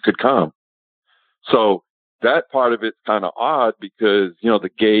fans could come. So that part of it's kind of odd because, the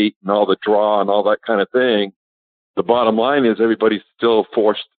gate and all the draw and all that kind of thing. The bottom line is everybody's still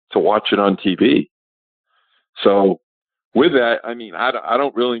forced to watch it on TV. So with that, I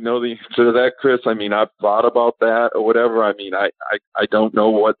don't really know the answer to that, Chris. I've thought about that or whatever. I don't know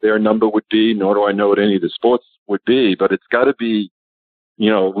what their number would be, nor do I know what any of the sports would be, but it's got to be,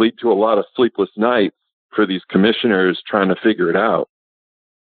 lead to a lot of sleepless nights for these commissioners trying to figure it out.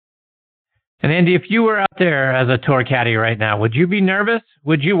 And Andy, if you were out there as a tour caddy right now, would you be nervous?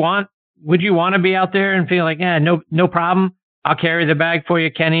 Would you want to be out there and feel like, no problem, I'll carry the bag for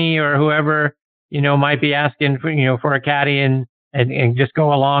you, Kenny, or whoever, might be asking for a caddy and just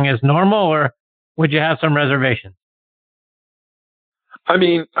go along as normal, or would you have some reservations?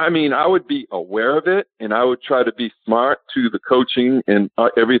 I would be aware of it, and I would try to be smart to the coaching and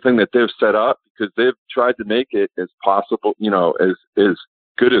everything that they've set up, because they've tried to make it as possible, as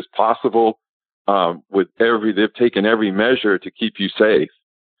good as possible. They've taken every measure to keep you safe.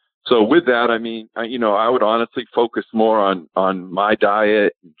 So with that, I would honestly focus more on my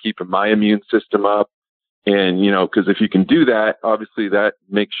diet and keeping my immune system up. And, because if you can do that, obviously that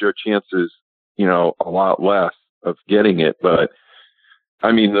makes your chances, a lot less of getting it. But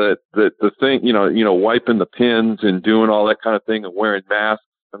the thing, wiping the pins and doing all that kind of thing and wearing masks,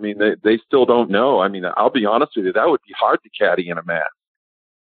 they still don't know. I'll be honest with you, that would be hard to caddy in a mask.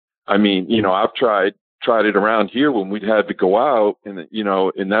 I've tried it around here when we'd had to go out, and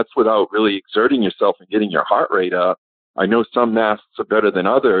that's without really exerting yourself and getting your heart rate up. I know some masks are better than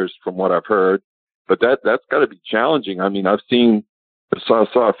others from what I've heard, but that's got to be challenging. I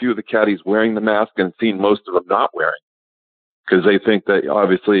saw a few of the caddies wearing the mask and seen most of them not wearing, because they think that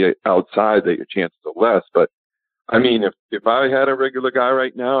obviously outside that your chances are less. But if I had a regular guy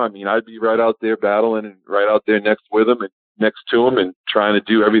right now, I'd be right out there battling and right out there next to him and trying to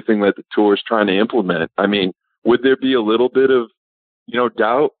do everything that the tour is trying to implement. Would there be a little bit of,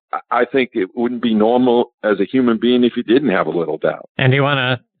 doubt? I think it wouldn't be normal as a human being if you didn't have a little doubt. And do you want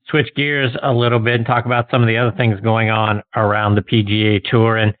to switch gears a little bit and talk about some of the other things going on around the PGA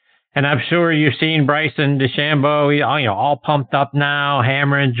Tour? And I'm sure you've seen Bryson DeChambeau, all pumped up now,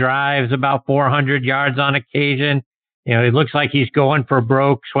 hammering drives about 400 yards on occasion. It looks like he's going for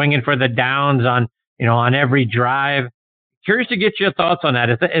broke, swinging for the downs on every drive. Curious to get your thoughts on that.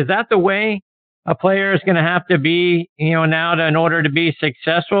 Is that the way a player is going to have to be, now in order to be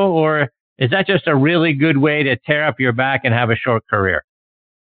successful, or is that just a really good way to tear up your back and have a short career?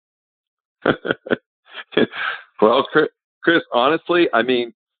 Well, Chris, honestly, I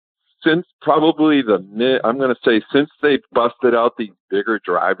mean, since probably since they've busted out these bigger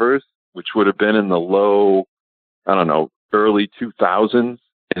drivers, which would have been in the low, early 2000s,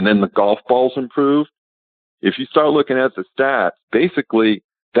 and then the golf balls improved. If you start looking at the stats, basically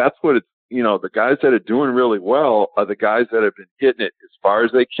that's what it's, the guys that are doing really well are the guys that have been hitting it as far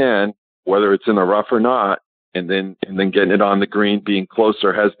as they can, whether it's in the rough or not, and then getting it on the green, being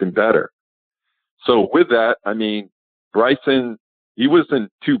closer has been better. So with that, I mean, Bryson, he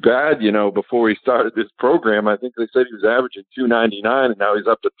wasn't too bad, before he started this program. I think they said he was averaging 299, and now he's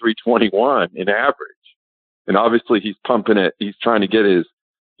up to 321 in average. And obviously he's pumping it. He's trying to get his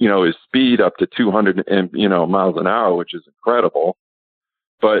speed up to 200 miles an hour, which is incredible.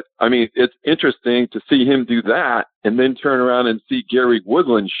 But I mean, it's interesting to see him do that and then turn around and see Gary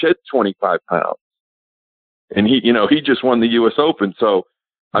Woodland shed 25 pounds. And he just won the U.S. Open. So,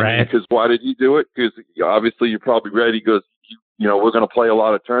 I mean, because why did he do it? Because obviously you're probably ready. He goes, we're going to play a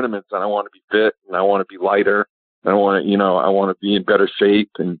lot of tournaments, and I want to be fit, and I want to be lighter, and I want to be in better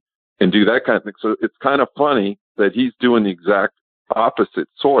shape and do that kind of thing. So it's kind of funny that he's doing the exact opposite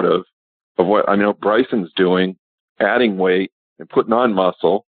sort of what I know Bryson's doing, adding weight and putting on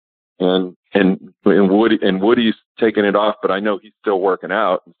muscle, and Woody's taking it off, but I know he's still working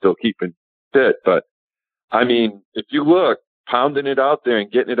out and still keeping fit. But I mean, if you look, pounding it out there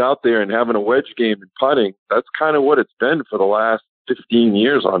and getting it out there and having a wedge game and putting, that's kind of what it's been for the last 15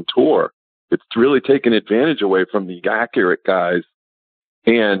 years on tour. It's really taken advantage away from the accurate guys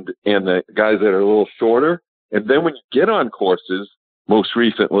and the guys that are a little shorter. And then when you get on courses, most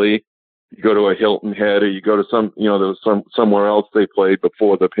recently, you go to a Hilton Head or you go to there was somewhere else they played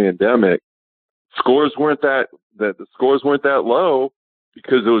before the pandemic. The scores weren't that low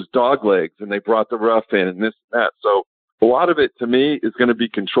because it was dog legs and they brought the rough in and this and that. So a lot of it to me is going to be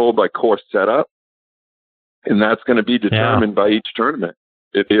controlled by course setup, and that's going to be determined by each tournament.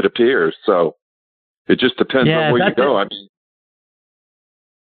 It appears. So it just depends on where you go. I mean,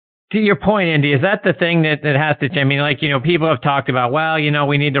 to your point, Andy, is that the thing that has to change? I mean, people have talked about,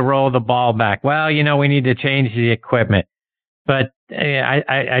 we need to roll the ball back. We need to change the equipment. But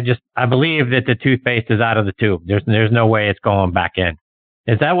I believe that the toothpaste is out of the tube. There's no way it's going back in.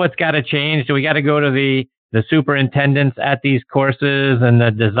 Is that what's got to change? Do we got to go to the superintendents at these courses and the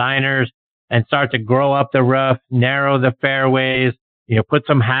designers and start to grow up the rough, narrow the fairways, put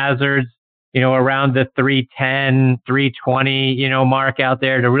some hazards, around the 310, 320, mark out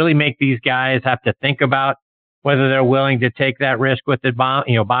there to really make these guys have to think about whether they're willing to take that risk with the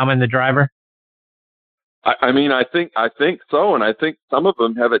bombing the driver? I mean, I think so. And I think some of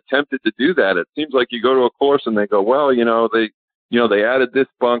them have attempted to do that. It seems like you go to a course and they go, they added this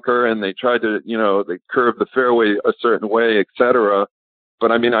bunker and they tried to, they curved the fairway a certain way, et cetera.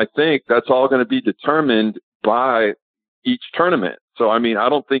 But I mean, I think that's all going to be determined by each tournament. So, I mean, I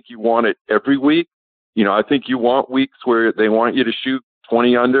don't think you want it every week. I think you want weeks where they want you to shoot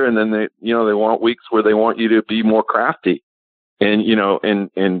 20 under and then they want weeks where they want you to be more crafty and,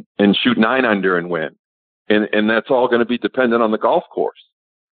 and shoot 9 under and win. And that's all going to be dependent on the golf course.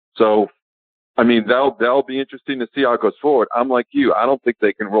 So, I mean, that'll be interesting to see how it goes forward. I'm like you. I don't think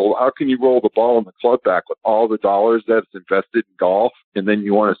they can roll. How can you roll the ball in the club back with all the dollars that's invested in golf, and then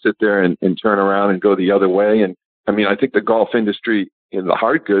you want to sit there and turn around and go the other way? And I mean, I think the golf industry in the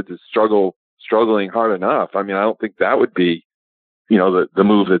hard goods is struggling hard enough. I mean, I don't think that would be, the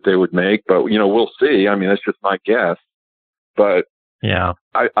move that they would make. But we'll see. I mean, that's just my guess. But yeah,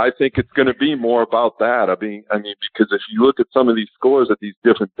 I think it's going to be more about that. I mean, because if you look at some of these scores at these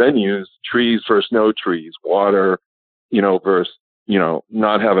different venues, trees versus no trees, water, versus,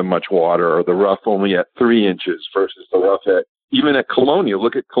 not having much water, or the rough only at 3 inches versus the rough even at Colonial.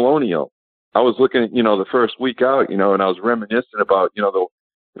 Look at Colonial. I was looking at, the first week out, and I was reminiscing about,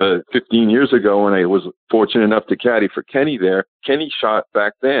 the 15 years ago when I was fortunate enough to caddy for Kenny there. Kenny shot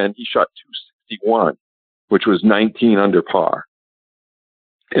back then, he shot 261, which was 19 under par.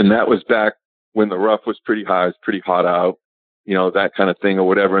 And that was back when the rough was pretty high, it was pretty hot out, that kind of thing or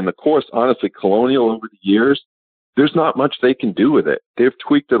whatever. And the course, honestly, Colonial over the years, there's not much they can do with it. They've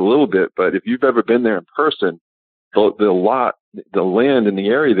tweaked it a little bit, but if you've ever been there in person, the land in the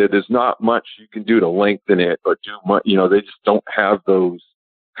area there's not much you can do to lengthen it or do much, they just don't have those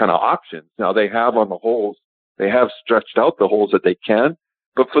kind of options. Now they have on the holes, they have stretched out the holes that they can,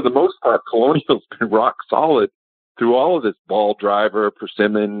 but for the most part, Colonial's been rock solid through all of this ball driver,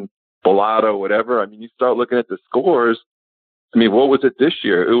 persimmon, Bellotto, whatever. I mean, you start looking at the scores, I mean, what was it this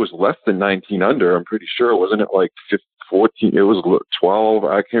year? It was less than 19 under. I'm pretty sure. Wasn't it like 14? It was 12.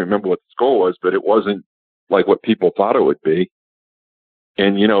 I can't remember what the score was, but it wasn't like what people thought it would be.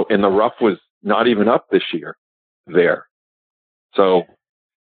 And, and the rough was not even up this year there. So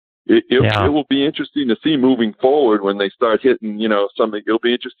it will be interesting to see moving forward when they start hitting, something. It'll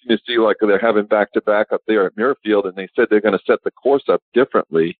be interesting to see, like, they're having back-to-back up there at Muirfield, and they said they're going to set the course up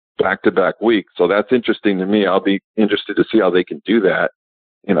differently back-to-back weeks. So that's interesting to me. I'll be interested to see how they can do that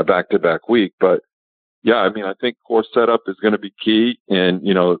in a back-to-back week. But, yeah, I mean, I think course setup is going to be key, and,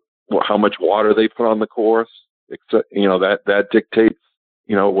 how much water they put on the course, that dictates,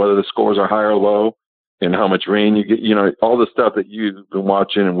 whether the scores are high or low. And how much rain you get, all the stuff that you've been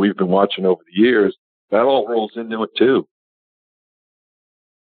watching and we've been watching over the years, that all rolls into it too.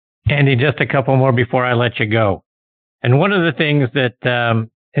 Andy, just a couple more before I let you go. And one of the things that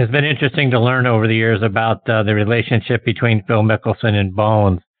has been interesting to learn over the years about the relationship between Phil Mickelson and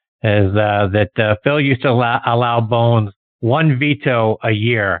Bones is that Phil used to allow Bones one veto a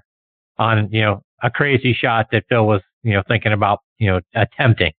year on, a crazy shot that Phil was, thinking about,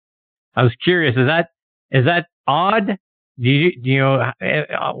 attempting. I was curious, is that odd? Do you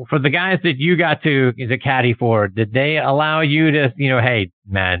for the guys that you got to the caddy for, did they allow you to, hey,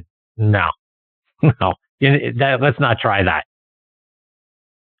 man, no, let's not try that?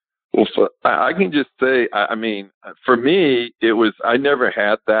 Well, so I can just say, I mean, for me, it was, I never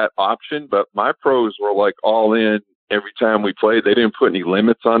had that option, but my pros were like all in every time we played. They didn't put any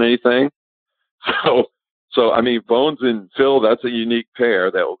limits on anything. So, I mean, Bones and Phil, that's a unique pair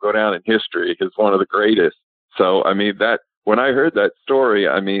that will go down in history as one of the greatest. So, I mean, when I heard that story,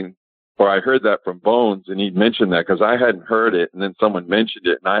 I heard that from Bones, and he mentioned that because I hadn't heard it, and then someone mentioned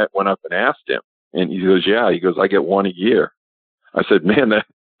it, and I went up and asked him, and he goes, yeah, I get one a year. I said, man,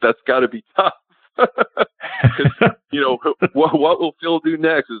 that's got to be tough. What will Phil do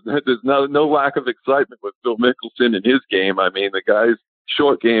next? There's no lack of excitement with Phil Mickelson and his game. I mean, the guy's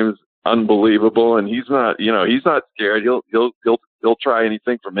short game's unbelievable, and he's not scared. He'll try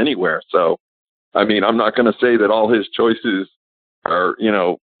anything from anywhere. So, I mean, I'm not going to say that all his choices are,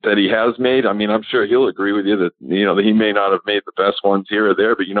 that he has made. I mean, I'm sure he'll agree with you that, that he may not have made the best ones here or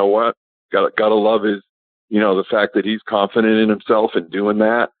there, but you know what? Got to love his, the fact that he's confident in himself and doing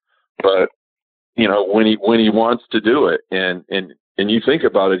that. But, when he wants to do it, and you think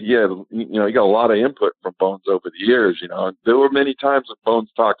about it, he got a lot of input from Bones over the years, and there were many times when Bones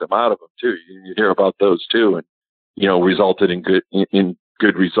talked him out of them too. You hear about those too, and, resulted in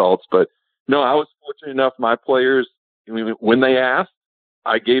good results. But no, I was fortunate enough. My players, when they asked,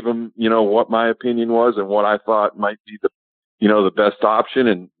 I gave them, what my opinion was and what I thought might be the best option.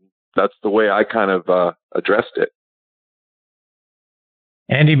 And that's the way I kind of addressed it.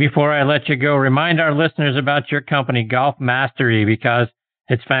 Andy, before I let you go, remind our listeners about your company, Golf Mastery, because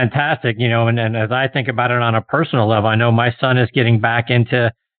it's fantastic, and as I think about it on a personal level, I know my son is getting back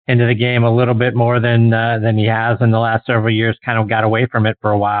into the game a little bit more than he has in the last several years, kind of got away from it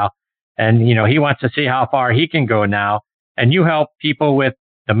for a while. And, he wants to see how far he can go now. And you help people with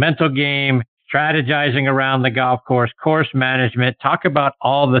the mental game, strategizing around the golf course management. Talk about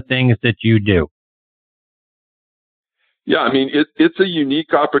all the things that you do. Yeah, I mean, it's a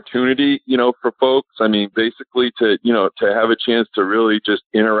unique opportunity, for folks. I mean, basically to have a chance to really just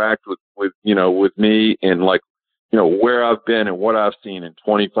interact with me and where I've been and what I've seen in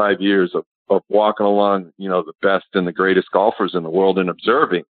 25 years of walking along, the best and the greatest golfers in the world and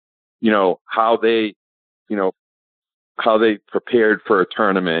observing, how they prepared for a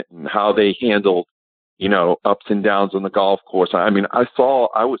tournament and how they handled, ups and downs on the golf course. I mean, I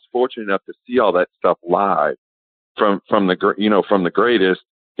was fortunate enough to see all that stuff live from the greatest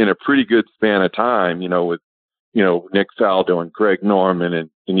in a pretty good span of time, with, Nick Faldo and Greg Norman and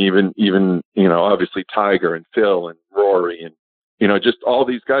even, obviously Tiger and Phil and Rory and, just all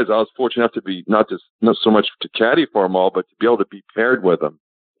these guys. I was fortunate enough to be not so much to caddy for them all, but to be able to be paired with them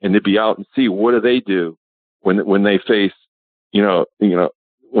and to be out and see what do they do when they face,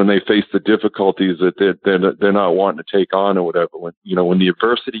 when they face the difficulties that they're not wanting to take on or whatever. When the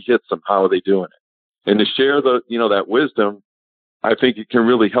adversity hits them, how are they doing it? And to share that wisdom, I think it can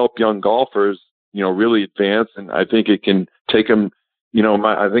really help young golfers, really advance. And I think it can take them,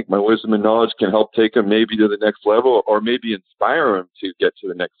 I think my wisdom and knowledge can help take them maybe to the next level or maybe inspire them to get to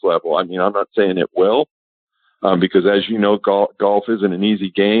the next level. I mean, I'm not saying it will, because as you know, golf isn't an easy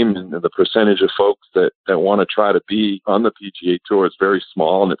game, and the percentage of folks that want to try to be on the PGA Tour is very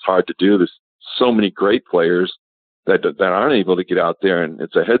small, and it's hard to do. There's so many great players that aren't able to get out there, and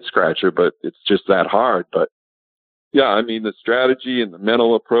it's a head scratcher, but it's just that hard. But yeah, I mean, the strategy and the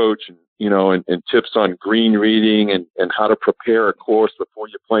mental approach and, and tips on green reading and how to prepare a course before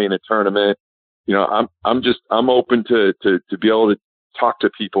you play in a tournament. I'm open to be able to talk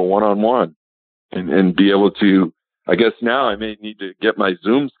to people one-on-one and be able to, I guess now I may need to get my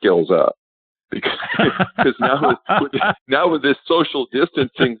Zoom skills up because now with this social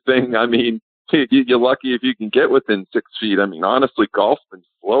distancing thing, I mean, you're lucky if you can get within 6 feet. I mean, honestly, golf's been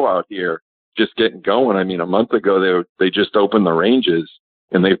slow out here, just getting going. I mean, a month ago, they just opened the ranges,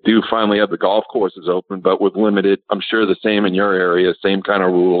 and they do finally have the golf courses open, but with limited, I'm sure the same in your area, same kind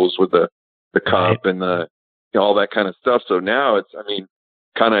of rules with the cup and all that kind of stuff. So now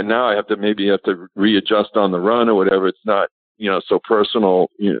now I have to readjust on the run or whatever. It's not, so personal.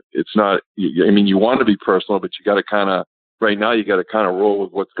 It's not, you want to be personal, but you got to right now you got to kind of roll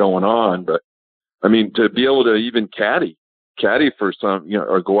with what's going on. But I mean, to be able to even caddy for some,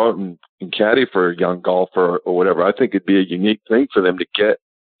 or go out and caddy for a young golfer or whatever, I think it'd be a unique thing for them to get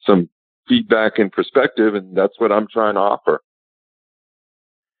some feedback and perspective. And that's what I'm trying to offer.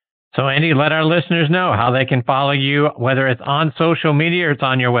 So, Andy, let our listeners know how they can follow you, whether it's on social media or it's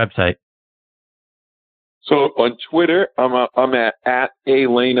on your website. So on Twitter, I'm at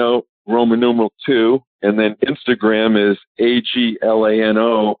Lano Roman numeral 2, and then Instagram is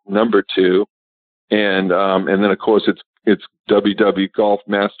AGLANO 2, and then of course it's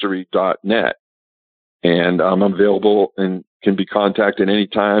www.golfmastery.net, and I'm available and can be contacted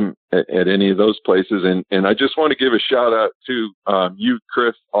anytime at any of those places. And I just want to give a shout out to you,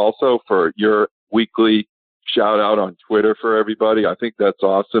 Chris, also for your weekly shout out on Twitter for everybody. I think that's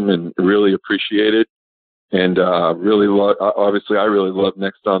awesome and really appreciate it. And obviously I really love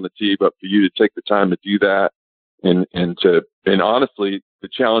Next on the Tee, but for you to take the time to do that and honestly, the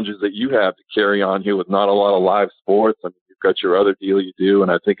challenges that you have to carry on here with not a lot of live sports. I mean, you've got your other deal you do, and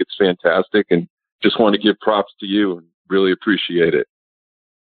I think it's fantastic, and just want to give props to you and really appreciate it.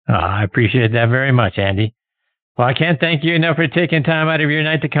 I appreciate that very much, Andy. Well, I can't thank you enough for taking time out of your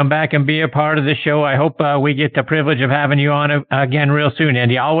night to come back and be a part of the show. I hope we get the privilege of having you on again real soon,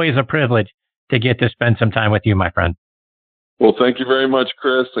 Andy. Always a privilege to get to spend some time with you, my friend. Well, thank you very much,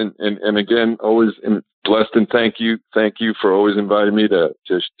 Chris. And again, always blessed, and thank you for always inviting me to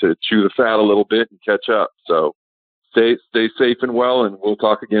chew the fat a little bit and catch up. So stay safe and well, and we'll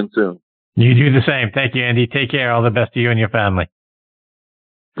talk again soon. You do the same. Thank you, Andy. Take care. All the best to you and your family.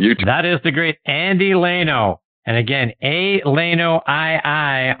 You too. That is the great Andy Lano. And again, Lano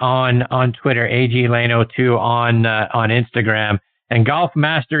II on Twitter, AGLano2 on Instagram, and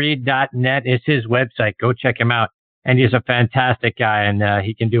golfmastery.net is his website. Go check him out. And he's a fantastic guy, and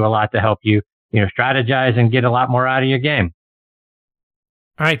he can do a lot to help you, strategize and get a lot more out of your game.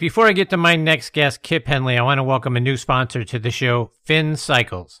 All right, before I get to my next guest, Kip Henley, I want to welcome a new sponsor to the show, Finn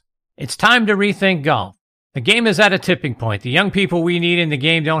Cycles. It's time to rethink golf. The game is at a tipping point. The young people we need in the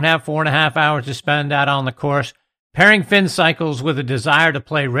game don't have 4.5 hours to spend out on the course. Pairing Finn Cycles with a desire to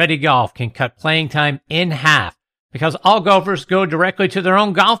play ready golf can cut playing time in half because all golfers go directly to their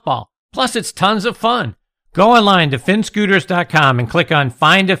own golf ball. Plus, it's tons of fun. Go online to finscooters.com and click on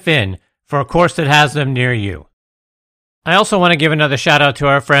Find a Fin for a course that has them near you. I also want to give another shout out to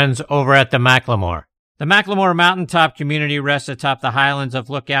our friends over at the Macklemore. The Macklemore Mountaintop community rests atop the highlands of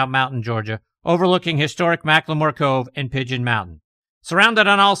Lookout Mountain, Georgia, overlooking historic Macklemore Cove and Pigeon Mountain. Surrounded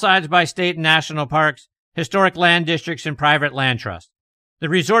on all sides by state and national parks, historic land districts, and private land trusts. The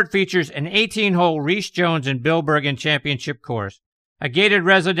resort features an 18-hole Reese Jones and Bill Bergen championship course, a gated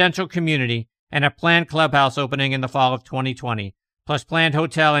residential community, and a planned clubhouse opening in the fall of 2020, plus planned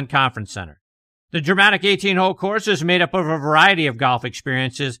hotel and conference center. The dramatic 18-hole course is made up of a variety of golf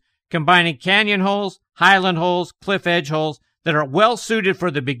experiences, combining canyon holes, highland holes, cliff edge holes that are well suited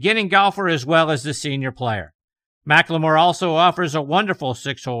for the beginning golfer as well as the senior player. Macklemore also offers a wonderful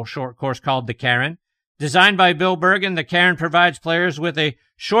 6-hole short course called the Cairn. Designed by Bill Bergen, the Cairn provides players with a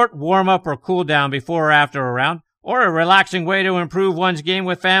short warm-up or cool-down before or after a round, or a relaxing way to improve one's game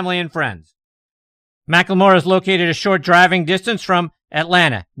with family and friends. Macklemore is located a short driving distance from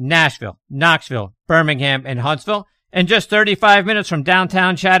Atlanta, Nashville, Knoxville, Birmingham, and Huntsville, and just 35 minutes from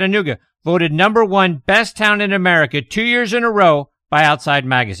downtown Chattanooga, voted #1 best town in America 2 years in a row by Outside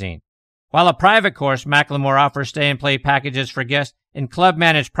Magazine. While a private course, Macklemore offers stay and play packages for guests in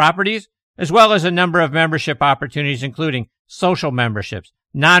club-managed properties, as well as a number of membership opportunities, including social memberships,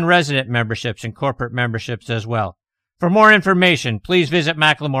 non-resident memberships, and corporate memberships as well. For more information, please visit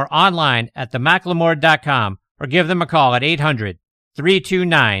Macklemore online at themacklemore.com or give them a call at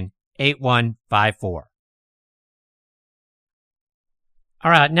 800-329-8154. All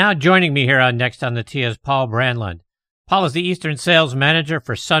right, now joining me here on Next on the Tee is Paul Brandlund. Paul is the Eastern Sales Manager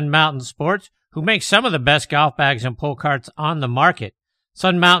for Sun Mountain Sports, who makes some of the best golf bags and pull carts on the market.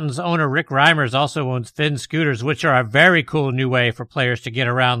 Sun Mountain's owner Rick Reimers also owns Finn scooters, which are a very cool new way for players to get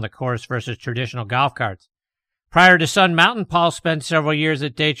around the course versus traditional golf carts. Prior to Sun Mountain, Paul spent several years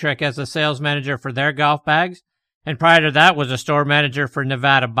at Daytrek as a sales manager for their golf bags, and prior to that was a store manager for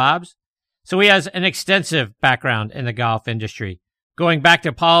Nevada Bob's. So he has an extensive background in the golf industry. Going back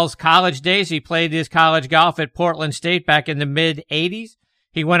to Paul's college days, he played his college golf at Portland State back in the mid-'80s.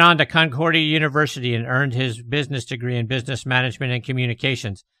 He went on to Concordia University and earned his business degree in business management and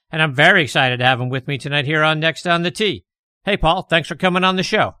communications. And I'm very excited to have him with me tonight here on Next on the Tee. Hey, Paul, thanks for coming on the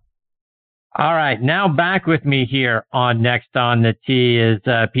show. All right, now back with me here on Next on the Tee is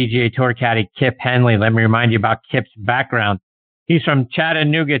PGA Tour caddy Kip Henley. Let me remind you about Kip's background. He's from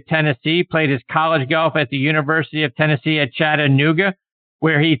Chattanooga, Tennessee, played his college golf at the University of Tennessee at Chattanooga,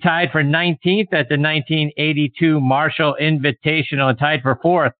 where he tied for 19th at the 1982 Marshall Invitational and tied for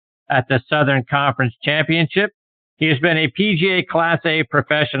 4th at the Southern Conference Championship. He has been a PGA Class A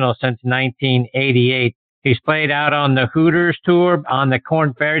professional since 1988. He's played out on the Hooters Tour, on the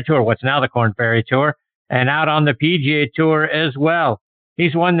Korn Ferry Tour, what's now the Korn Ferry Tour, and out on the PGA Tour as well.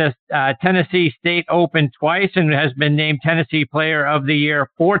 He's won the Tennessee State Open twice and has been named Tennessee Player of the Year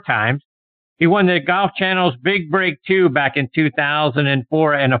 4 times. He won the Golf Channel's Big Break 2 back in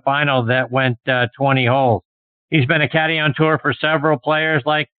 2004 in a final that went 20 holes. He's been a caddy on tour for several players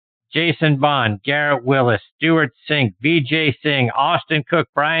like Jason Bond, Garrett Willis, Stuart Sink, Vijay Singh, Austin Cook,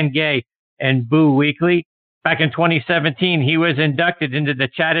 Brian Gay, and Boo Weekley. Back in 2017, he was inducted into the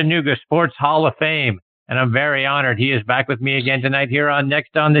Chattanooga Sports Hall of Fame, and I'm very honored he is back with me again tonight here on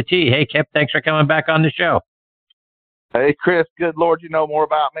Next on the Tee. Hey, Kip, thanks for coming back on the show. Hey, Chris, good Lord, you know more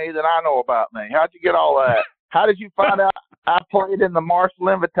about me than I know about me. How'd you get all that? How did you find out I played in the Marshall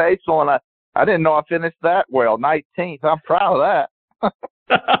Invitational, and I didn't know I finished that well, 19th. I'm proud of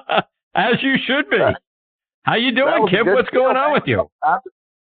that. As you should be. How you doing, Kip? What's going on with you?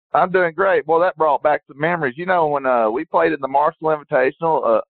 I'm doing great. Well, that brought back some memories. You know, when we played in the Marshall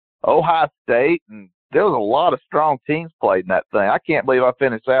Invitational, Ohio State, and there was a lot of strong teams played in that thing. I can't believe I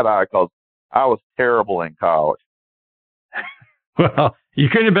finished that high because I was terrible in college. Well, you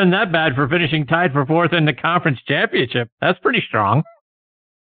couldn't have been that bad for finishing tied for 4th in the conference championship. That's pretty strong.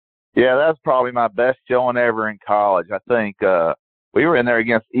 Yeah, that's probably my best showing ever in college. I think we were in there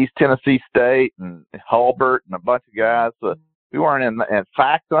against East Tennessee State and Hulbert and a bunch of guys. So we weren't in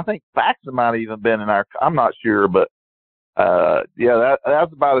Faxon. I think Faxon might have even been in our – I'm not sure, but yeah,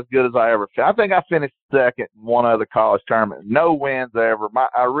 that's about as good as I ever – I think I finished second in one other college tournament. No wins ever.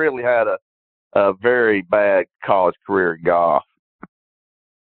 I really had a very bad college career in golf.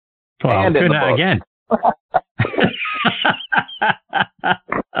 Well, and in the again.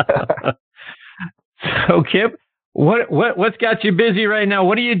 So, Kip, what's got you busy right now?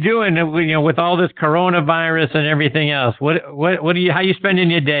 What are you doing? You know, with all this coronavirus and everything else. How you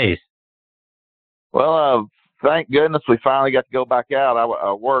spending your days? Well, thank goodness we finally got to go back out.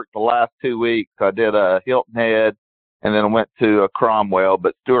 I worked the last 2 weeks. I did a Hilton Head, and then I went to a Cromwell.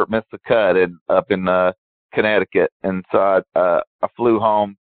 But Stuart missed the cut up in Connecticut, and so I flew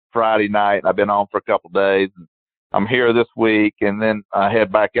home Friday night. I've been on for a couple of days. And I'm here this week, and then I head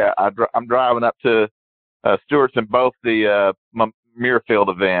back out. I'm driving up to Stewart's in both the Muirfield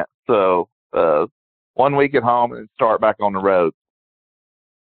event. So 1 week at home and start back on the road.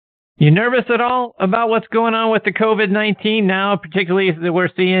 You nervous at all about what's going on with the COVID-19 now, particularly that we're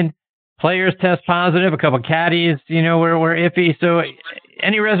seeing players test positive, a couple of caddies, you know, we're iffy. So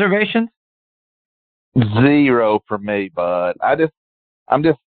any reservations? Zero for me, bud. I'm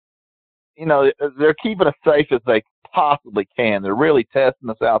just, you know, they're keeping us safe as they possibly can. They're really testing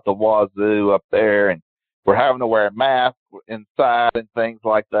us out the wazoo up there, and we're having to wear a mask inside and things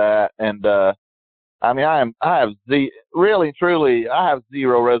like that. And I mean, I have really truly, I have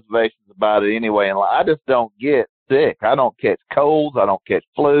zero reservations about it anyway. And I just don't get sick. I don't catch colds. I don't catch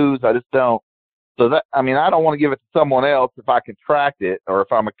flus. I just don't. So that, I mean, I don't want to give it to someone else if I contract it, or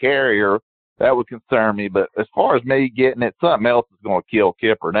if I'm a carrier. That would concern me. But as far as me getting it, something else is going to kill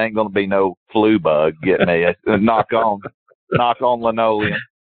Kipper. There ain't going to be no flu bug getting me. knock on linoleum.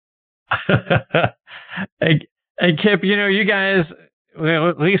 And Kip, you know, you guys, well,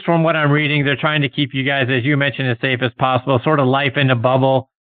 at least from what I'm reading, they're trying to keep you guys, as you mentioned, as safe as possible. Sort of life in a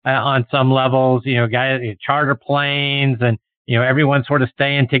bubble on some levels. You know, guys, charter planes, and you know, everyone's sort of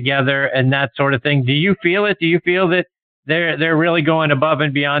staying together and that sort of thing. Do you feel it? Do you feel that they're really going above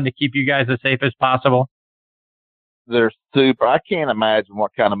and beyond to keep you guys as safe as possible? They're super. I can't imagine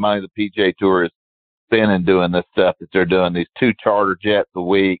what kind of money the PGA Tour is spending doing this stuff that they're doing. These 2 charter jets a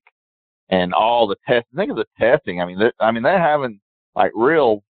week and all the testing. Think of the testing. I mean, they're having like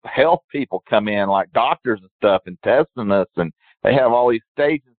real health people come in, like doctors and stuff, and testing us. And they have all these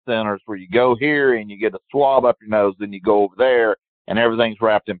staging centers where you go here and you get a swab up your nose, then you go over there, and everything's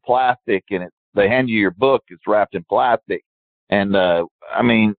wrapped in plastic, and they hand you your book, it's wrapped in plastic. And I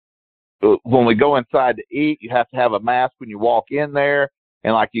mean, when we go inside to eat, you have to have a mask when you walk in there.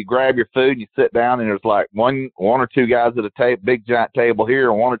 And like you grab your food and you sit down, and there's like one or two guys at a table, big giant table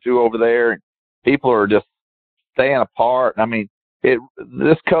here, and one or two over there, and people are just staying apart. I mean,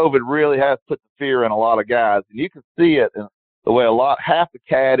 this COVID really has put the fear in a lot of guys, and you can see it in the way half the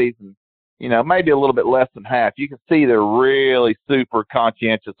caddies, and maybe a little bit less than half, you can see they're really super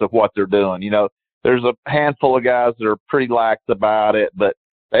conscientious of what they're doing. There's a handful of guys that are pretty lax about it, but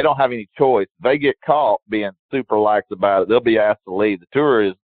they don't have any choice. If they get caught being super lax about it, they'll be asked to leave. The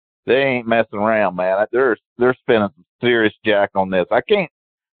tourists, they ain't messing around, man. They're spending some serious jack on this.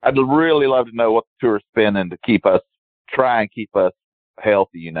 I'd really love to know what the tour's spending to try and keep us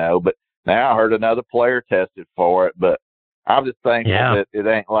healthy, But now I heard another player tested for it, but I'm just thankful that it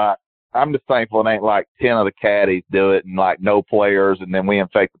ain't like, I'm just thankful it ain't like 10 of the caddies do it and like no players, and then we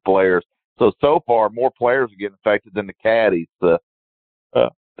infect the players. So far, more players are getting infected than the caddies.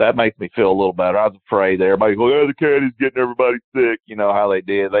 That makes me feel a little better. I was afraid that everybody goes, the caddies getting everybody sick. You know how they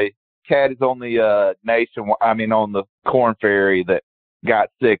did. Caddies on the on the Corn Ferry that got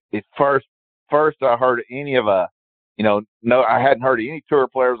sick. It's first I heard of any of I hadn't heard of any tour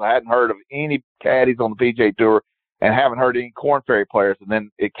players. I hadn't heard of any caddies on the PGA Tour, and haven't heard any Corn Ferry players. And then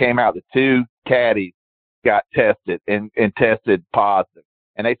it came out that 2 caddies got tested and tested positive.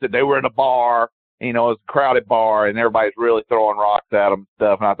 And they said they were in a bar. It was a crowded bar, and everybody's really throwing rocks at them and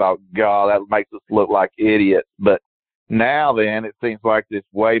stuff. And I thought, God, that makes us look like idiots. But now then, it seems like there's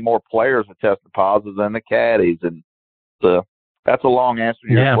way more players are testing positive than the caddies. And so that's a long answer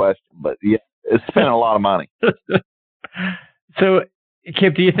to your question. But, yeah, it's spending a lot of money. So,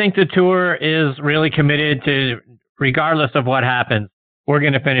 Kip, do you think the tour is really committed to, regardless of what happens, we're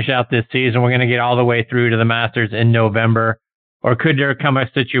going to finish out this season, we're going to get all the way through to the Masters in November? Or could there come a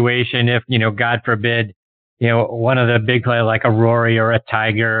situation if, God forbid, one of the big players like a Rory or a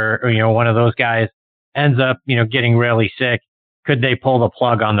Tiger or, one of those guys ends up, getting really sick? Could they pull the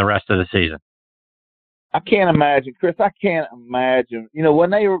plug on the rest of the season? I can't imagine, Chris. I can't imagine.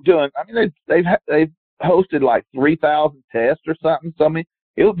 When they were doing, they've hosted like 3,000 tests or something. So,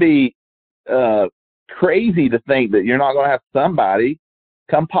 it would be crazy to think that you're not going to have somebody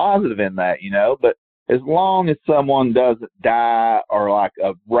come positive in that, but as long as someone doesn't die or like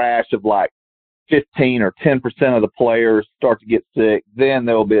a rash of like 15 or 10% of the players start to get sick, then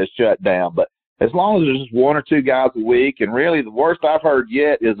there'll be a shutdown. But as long as there's just 1 or 2 guys a week, and really the worst I've heard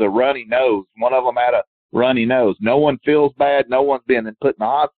yet is a runny nose. One of them had a runny nose. No one feels bad. No one's been put in the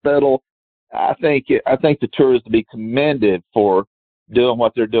hospital. I think the tour is to be commended for doing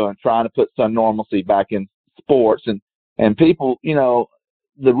what they're doing, trying to put some normalcy back in sports. And people,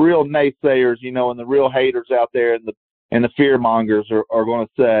 the real naysayers, and the real haters out there and the fear mongers are going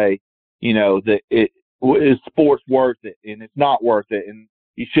to say, that is sports worth it, and it's not worth it, and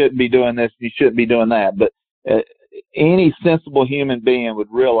you shouldn't be doing this, you shouldn't be doing that. But any sensible human being would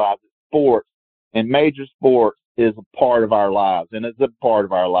realize that sports and major sports is a part of our lives, and it's a part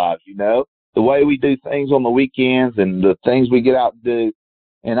of our lives, the way we do things on the weekends and the things we get out and do.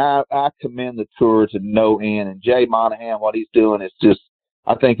 And I commend the tour to no end. And Jay Monahan, what he's doing is just,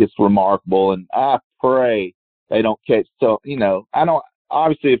 I think it's remarkable, and I pray they don't catch. So, I don't.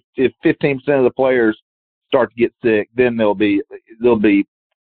 Obviously, if 15% of the players start to get sick, then they'll be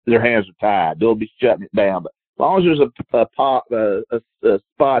their hands are tied. They'll be shutting it down. But as long as there's a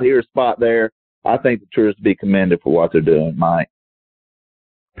spot here, a spot there, I think the tour is to be commended for what they're doing, Mike.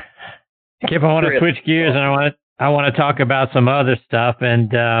 Kip, I want to switch gears, and I want to talk about some other stuff.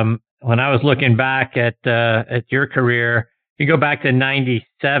 And when I was looking back at your career. You go back to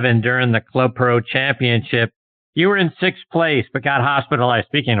 97 during the Club Pro Championship. You were in 6th place, but got hospitalized.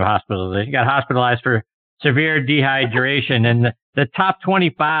 Speaking of hospitalization, you got hospitalized for severe dehydration. And the top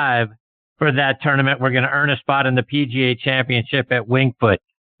 25 for that tournament were going to earn a spot in the PGA Championship at Wingfoot.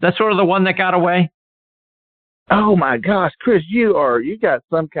 That's sort of the one that got away? Oh, my gosh, Chris, you got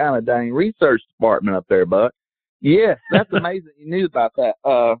some kind of dang research department up there, bud. Yes, that's amazing you knew about that.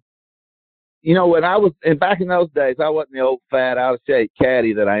 When I was back in those days, I wasn't the old fat out of shape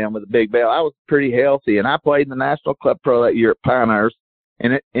caddy that I am with a big belt. I was pretty healthy, and I played in the National Club Pro that year at Pinehurst,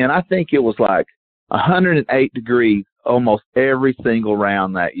 and I think it was like 108 degrees almost every single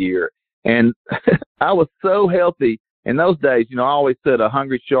round that year. And I was so healthy in those days. I always said a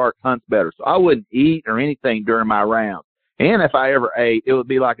hungry shark hunts better, so I wouldn't eat or anything during my rounds. And if I ever ate, it would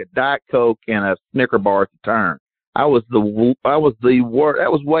be like a Diet Coke and a Snicker bar at the turn. the worst. That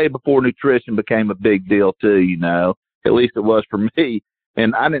was way before nutrition became a big deal too, you know. At least it was for me.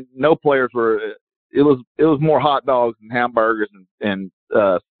 And I didn't. No players were. It was more hot dogs and hamburgers and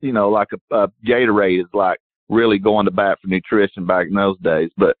you know, like a Gatorade is like really going to bat for nutrition back in those days.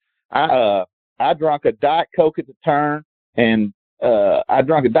 But I drank a Diet Coke at the turn, and I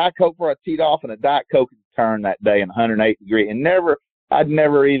drank a Diet Coke before I teed off and a Diet Coke at the turn that day in 108 degree, and I'd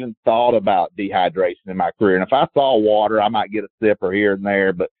never even thought about dehydration in my career. And if I saw water, I might get a sipper here and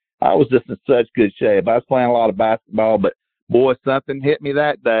there, but I was just in such good shape. I was playing a lot of basketball, but boy, something hit me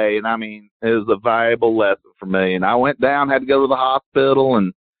that day. And I mean, it was a valuable lesson for me. And I went down, had to go to the hospital,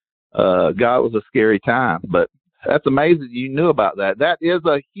 and God, it was a scary time. But that's amazing you knew about that. That is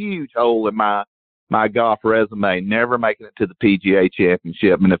a huge hole in my golf resume, never making it to the PGA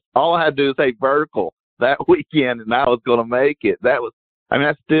Championship. And if all I had to do was say vertical that weekend and I was going to make it, that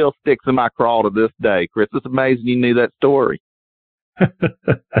still sticks in my craw to this day. Chris, it's amazing you knew that story.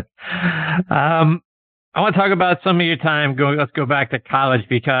 I want to talk about some of your time. Let's go back to college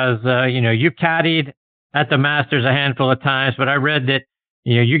because, you caddied at the Masters a handful of times, but I read that,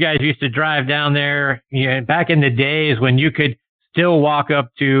 you guys used to drive down there, back in the days when you could still walk up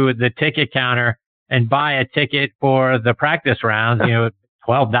to the ticket counter and buy a ticket for the practice rounds, $12,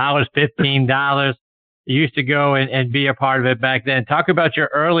 $15. You used to go and be a part of it back then. Talk about your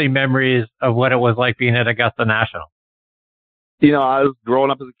early memories of what it was like being at Augusta National. I was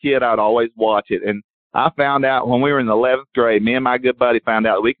growing up as a kid, I'd always watch it. And I found out when we were in the 11th grade, me and my good buddy found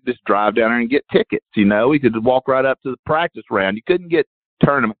out we could just drive down there and get tickets. We could just walk right up to the practice round. You couldn't get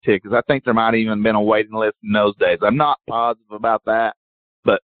tournament tickets. I think there might have even been a waiting list in those days. I'm not positive about that.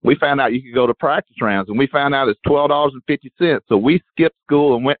 But we found out you could go to practice rounds, and we found out it's $12.50. So we skipped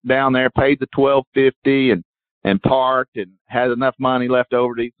school and went down there, paid the $12.50 and parked and had enough money left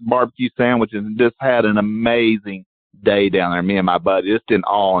over to eat some barbecue sandwiches and just had an amazing day down there, me and my buddy, just in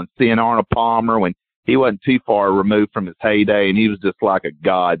awe. And seeing Arnold Palmer when he wasn't too far removed from his heyday, and he was just like a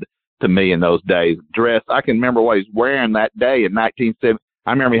god to me in those days. Dressed, I can remember what he was wearing that day in 1970.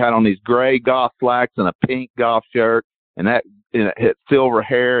 I remember he had on these gray golf slacks and a pink golf shirt, and that had silver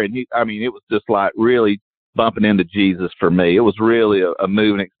hair, and it was just like really bumping into Jesus for me. It was really a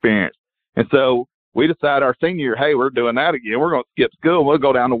moving experience. And so we decided our senior year, hey, we're doing that again. We're going to skip school. We'll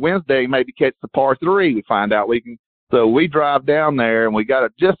go down to Wednesday and maybe catch the par 3. We find out we can. So we drive down there, and we got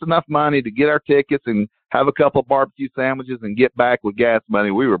just enough money to get our tickets and have a couple of barbecue sandwiches and get back with gas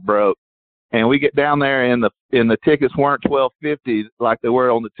money. We were broke. And we get down there, and the tickets weren't $12.50 like they were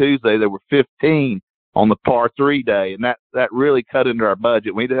on the Tuesday. They were $15 on the par 3 day, and that really cut into our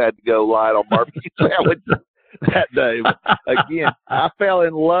budget. We had to go light on barbecue sandwiches that day. But again, I fell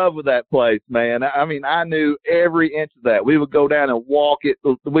in love with that place, man. I knew every inch of that. We would go down and walk it.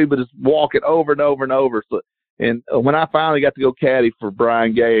 We would just walk it over and over and over. So, and when I finally got to go caddy for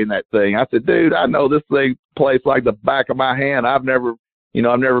Brian Gay and that thing, I said, dude, I know this place like the back of my hand. I've never been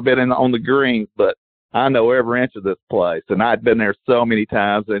on the greens, but I know every inch of this place. And I'd been there so many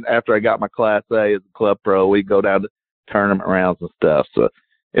times. And after I got my Class A as a club pro, we'd go down to tournament rounds and stuff. So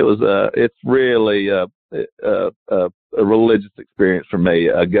it was, it's really a religious experience for me.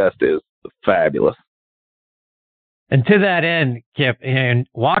 Augusta is fabulous. And to that end, Kip, and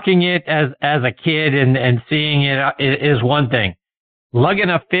walking it as a kid and seeing it is one thing. Lugging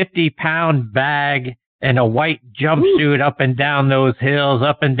a 50-pound bag and a white jumpsuit up and down those hills,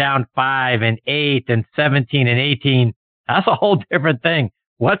 up and down 5 and 8 and 17 and 18, that's a whole different thing.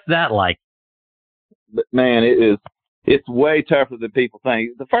 What's that like? But man, it's way tougher than people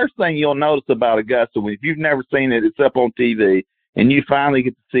think. The first thing you'll notice about Augusta, if you've never seen it, it's up on TV, and you finally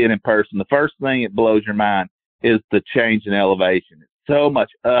get to see it in person. The first thing that blows your mind is the change in elevation. It's so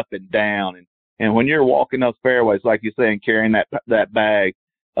much up and down. And when you're walking those fairways, like you're saying, carrying that bag,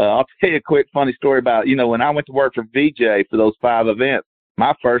 I'll tell you a quick funny story about, when I went to work for VJ for those 5 events,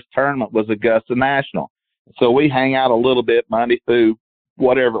 my first tournament was Augusta National. So we hang out a little bit Monday through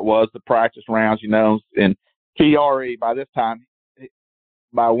whatever it was, the practice rounds, and TRE by this time,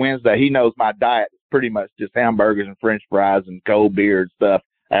 by Wednesday, he knows my diet is pretty much just hamburgers and French fries and cold beer and stuff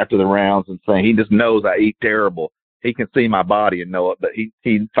after the rounds and saying he just knows I eat terrible. He can see my body and know it, but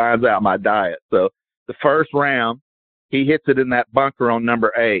he finds out my diet. So the first round, he hits it in that bunker on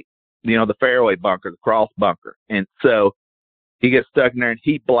number 8, the fairway bunker, the cross bunker. And so he gets stuck in there and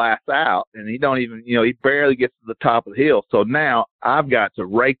he blasts out and he don't even, he barely gets to the top of the hill. So now I've got to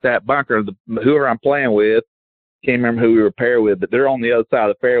rake that bunker. Whoever I'm playing with, can't remember who we were paired with, but they're on the other side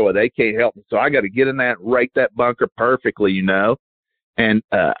of the fairway. They can't help me. So I got to get in that and rake that bunker perfectly, And And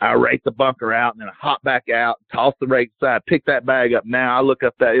I rake the bunker out, and then I hop back out, toss the rake aside, pick that bag up. Now I look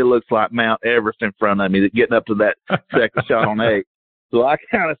up that, it looks like Mount Everest in front of me, getting up to that second shot on 8. So I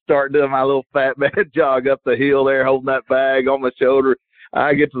kind of start doing my little fat man jog up the hill there, holding that bag on my shoulder.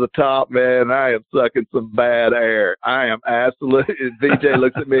 I get to the top, man, I am sucking some bad air. I am absolutely, VJ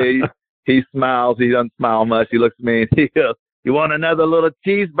looks at me, he smiles, he doesn't smile much. He looks at me and he goes, "You want another little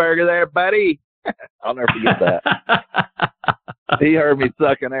cheeseburger there, buddy?" I'll never forget that. He heard me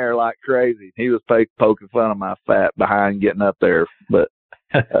sucking air like crazy. He was poking fun of my fat behind getting up there. But,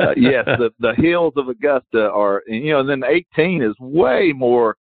 yes, the hills of Augusta are, and then 18 is way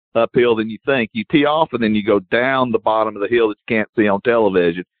more uphill than you think. You tee off and then you go down the bottom of the hill that you can't see on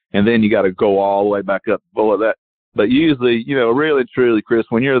television, and then you got to go all the way back up below that. But usually, really, truly, Chris,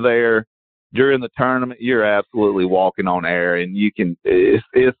 when you're there during the tournament, you're absolutely walking on air, and you can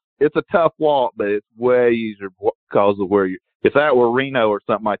it's a tough walk, but it's way easier because of where you. If that were Reno or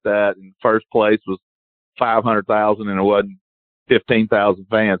something like that, and first place was 500,000 and it wasn't 15,000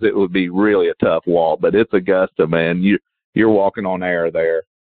 fans, it would be really a tough walk. But it's Augusta, man. You're walking on air there.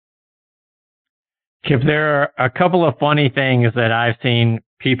 Kip, there are a couple of funny things that I've seen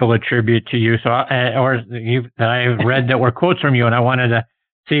people attribute to you, that I've read that were quotes from you, and I wanted to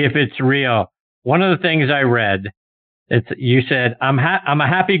see if it's real. One of the things I read, you said, I'm a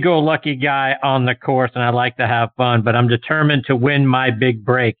happy-go-lucky guy on the course, and I like to have fun, but I'm determined to win my big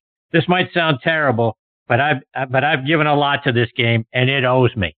break. This might sound terrible, but I've given a lot to this game, and it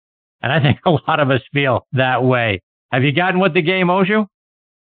owes me. And I think a lot of us feel that way. Have you gotten what the game owes you?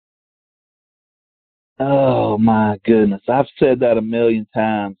 Oh, my goodness. I've said that a million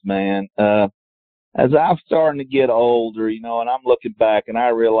times, man. As I'm starting to get older, and I'm looking back, and I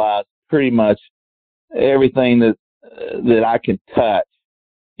realize pretty much everything that I can touch,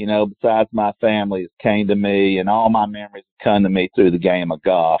 besides my family, has came to me, and all my memories have come to me through the game of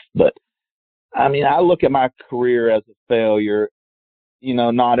golf. But, I look at my career as a failure,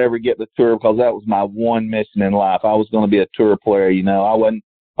 not ever get the tour, because that was my one mission in life. I was going to be a tour player.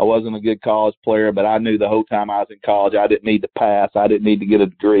 I wasn't a good college player, but I knew the whole time I was in college I didn't need to pass. I didn't need to get a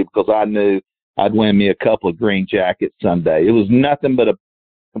degree, because I knew I'd win me a couple of green jackets someday. It was nothing but a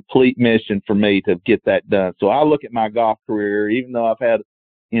complete mission for me to get that done. So I look at my golf career, even though I've had,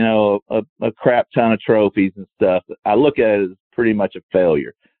 a crap ton of trophies and stuff, I look at it as pretty much a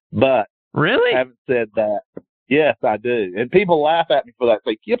failure. But really, having said that, yes, I do. And people laugh at me for that.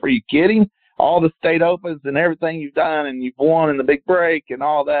 Say, Kip, are you kidding? All the state opens and everything you've done, and you've won in the big break and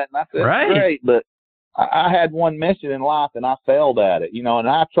all that. And I said, right. Great, but I had one mission in life and I failed at it, and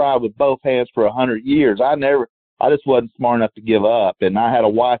I tried with both hands for 100 years. I just wasn't smart enough to give up. And I had a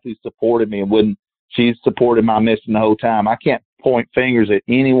wife who supported me and she supported my mission the whole time. I can't point fingers at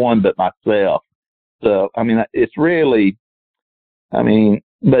anyone but myself. So, it's really,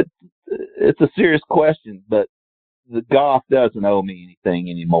 but it's a serious question, but the golf doesn't owe me anything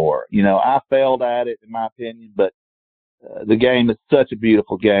anymore. I failed at it, in my opinion, but the game is such a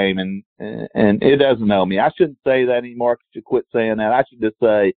beautiful game, and it doesn't owe me. I shouldn't say that anymore. I should quit saying that. I should just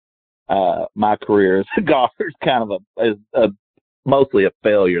say my career as a golfer is kind of mostly a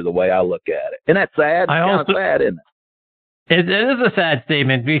failure, the way I look at it. And that's sad. It's kind of sad, isn't it? It is a sad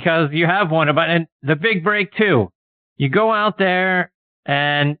statement, because you have won and the big break too. You go out there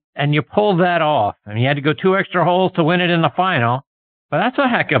and you pull that off. You had to go 2 extra holes to win it in the final, but that's a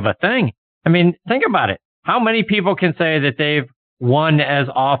heck of a thing. Think about it. How many people can say that they've won as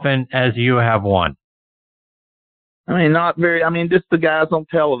often as you have won? Not very. Just the guys on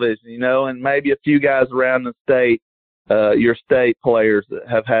television, and maybe a few guys around the state, your state players that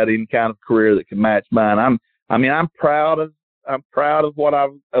have had any kind of career that can match mine. I'm proud of what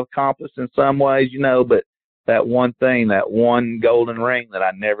I've accomplished in some ways, but that one thing, that one golden ring that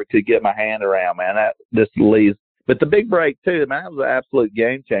I never could get my hand around, man, that just leaves. But the big break too, man, that was an absolute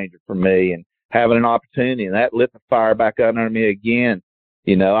game changer for me, and having an opportunity, and that lit the fire back under me again.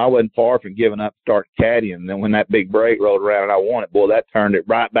 I wasn't far from giving up, starting caddying. And then when that big break rolled around and I won it, boy, that turned it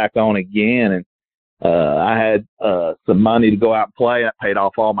right back on again. And I had some money to go out and play. I paid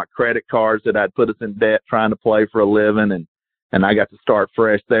off all my credit cards that I'd put us in debt trying to play for a living. And I got to start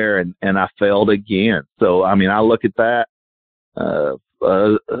fresh there, and I failed again. So, I look at that,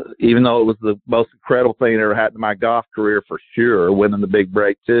 even though it was the most incredible thing that ever happened to my golf career for sure, winning the big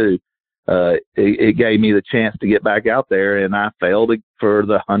break too. It gave me the chance to get back out there, and I failed it for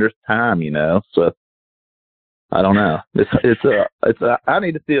the 100th time, So I don't know. I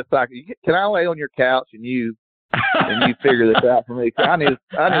need to see a soccer. Can I lay on your couch and you figure this out for me? I need a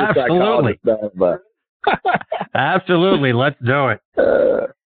psychologist done, but absolutely, let's do it.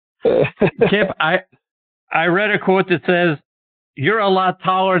 Kip, I read a quote that says, you're a lot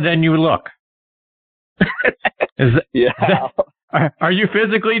taller than you look. Are you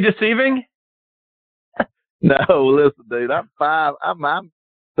physically deceiving? No, listen, dude. I'm 5.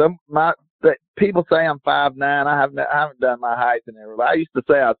 People say I'm 5'9". I haven't done my height and everything. I used to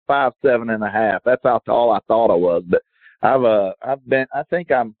say I was 5'7.5". That's how tall I thought I was. But I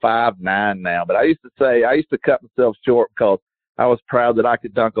think I'm 5'9" now. But I used to cut myself short because I was proud that I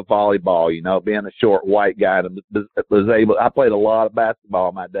could dunk a volleyball. You know, being a short white guy that was able. I played a lot of basketball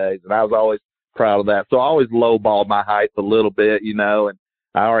in my days, and I was always proud of that. So I always lowballed my height a little bit, you know, and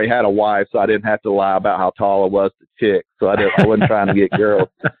I already had a wife, so I didn't have to lie about how tall I was to chicks. So I wasn't trying to get girls.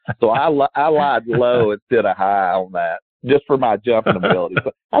 So I lied low instead of high on that, just for my jumping ability.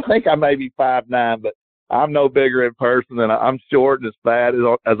 So I think I may be 5'9", but I'm no bigger in person than I'm short and as fat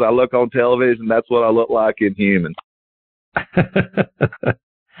as I look on television. That's what I look like in human. And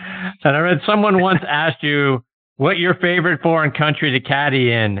I read someone once asked you what your favorite foreign country to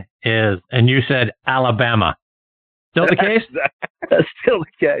caddy in is, and you said Alabama. Still the case? That's still the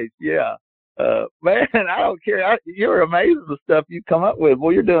case, yeah. Man, I don't care. You're amazing at the stuff you come up with.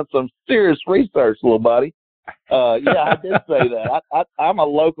 Well, you're doing some serious research, little buddy. Yeah, I did say that. I'm a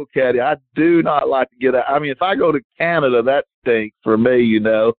local caddy. I do not like to get out. I mean, if I go to Canada, that stinks for me, you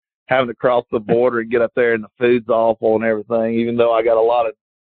know, having to cross the border and get up there and the food's awful and everything, even though I got a lot of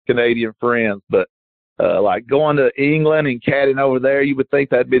Canadian friends. But like going to England and caddying over there, you would think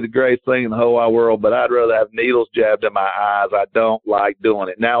that'd be the greatest thing in the whole wide world, but I'd rather have needles jabbed in my eyes. I don't like doing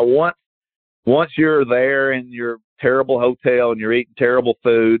it. Now, once you're there in your terrible hotel and you're eating terrible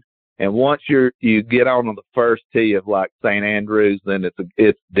food, and once you get on the first tee of like St. Andrews, then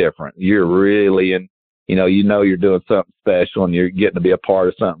it's different. You're really in, you know you're doing something special and you're getting to be a part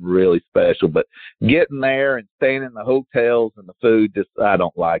of something really special. But getting there and staying in the hotels and the food, just I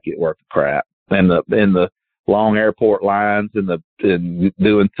don't like it worth the crap. And the long airport lines and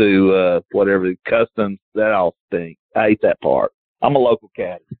doing to whatever the customs, that all stinks. I hate that part. I'm a local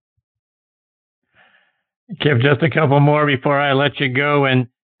caddy. Kip, just a couple more before I let you go. And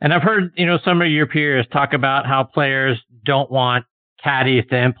I've heard, you know, some of your peers talk about how players don't want caddies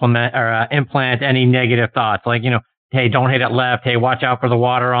to implant any negative thoughts. Like, you know, hey, don't hit it left. Hey, watch out for the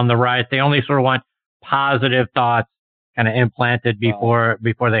water on the right. They only sort of want positive thoughts kind of implanted before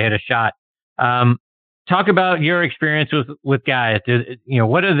they hit a shot. Talk about your experience with guys.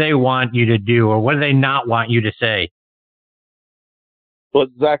 What do they want you to do, or what do they not want you to say? Well,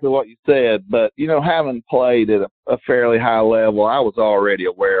 exactly what you said, but, you know, having played at a fairly high level, I was already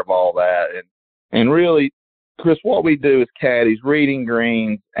aware of all that. And really, Chris, what we do as caddies, reading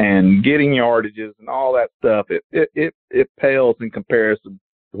greens and getting yardages and all that stuff, it pales in comparison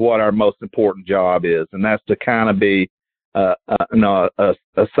to what our most important job is, and that's to kind of be a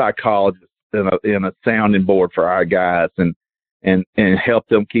psychologist and a sounding board for our guys and help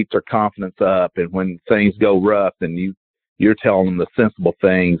them keep their confidence up. And when things go rough, then you're telling them the sensible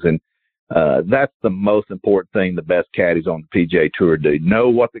things. And that's the most important thing the best caddies on the PGA Tour do. Know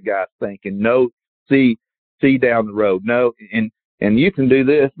what the guy's thinking. See down the road. And you can do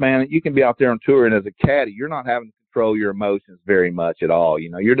this, man. You can be out there on tour, and as a caddy, you're not having to control your emotions very much at all. You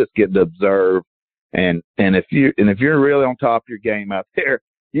know, you're just getting to observe. And if you're really on top of your game out there,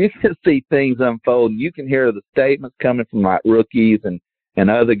 you can see things unfold, and you can hear the statements coming from like rookies and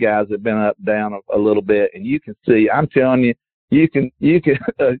other guys that have been up down a little bit, and you can see. I'm telling you, you can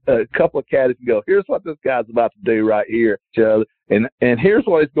a couple of caddies can go, here's what this guy's about to do right here, Joe, and here's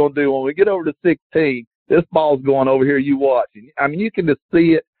what he's going to do when we get over to 16. This ball's going over here. You watch. I mean, you can just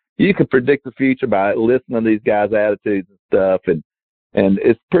see it. You can predict the future by listening to these guys' attitudes and stuff, and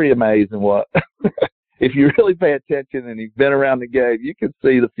it's pretty amazing what. If you really pay attention and you've been around the game, you can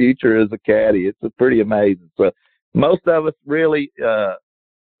see the future as a caddy. It's pretty amazing. So most of us really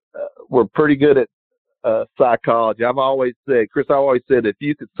we're pretty good at psychology. I've always said, Chris, if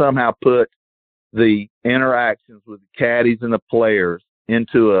you could somehow put the interactions with the caddies and the players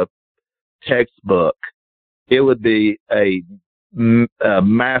into a textbook, it would be a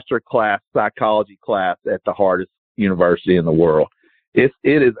master class psychology class at the hardest university in the world. It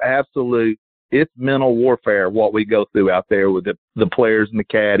is absolute. It's mental warfare, what we go through out there with the players and the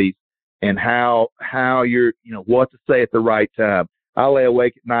caddies, and how you're, what to say at the right time. I lay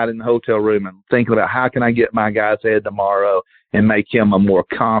awake at night in the hotel room and thinking about how can I get my guy's head tomorrow and make him a more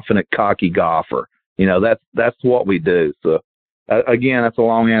confident, cocky golfer. That's what we do. So, again, that's a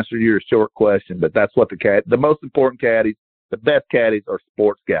long answer to your short question, but that's what the most important caddies, the best caddies are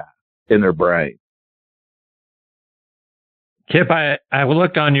sports guys in their brain. Kip, I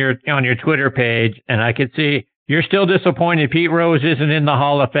looked on your Twitter page, and I could see you're still disappointed Pete Rose isn't in the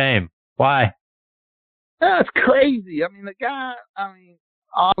Hall of Fame. Why? That's crazy. I mean, the guy,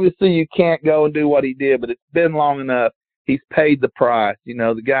 obviously you can't go and do what he did, but it's been long enough. He's paid the price. You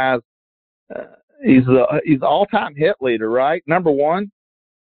know, the guy's, he's the all-time hit leader, right? Number one.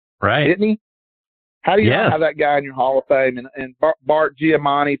 Right. Isn't he? How do you not have that guy in your Hall of Fame? And Bart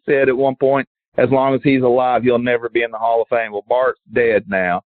Giamatti said at one point, as long as he's alive, he'll never be in the Hall of Fame. Well, Bart's dead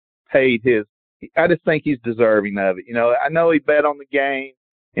now. I just think he's deserving of it. You know, I know he bet on the game,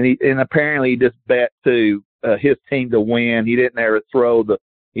 and apparently he just bet to his team to win. He didn't ever throw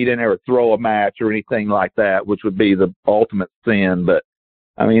a match or anything like that, which would be the ultimate sin. But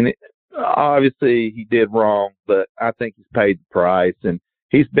I mean, obviously he did wrong, but I think he's paid the price, and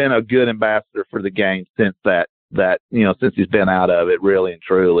he's been a good ambassador for the game since since he's been out of it, really and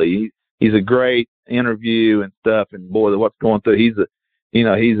truly. He's a great interview and stuff, and boy, what's going through, he's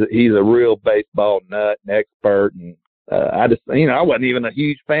a real baseball nut and expert, and I wasn't even a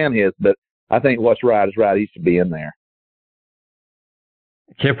huge fan of his, but I think what's right is right. He should be in there.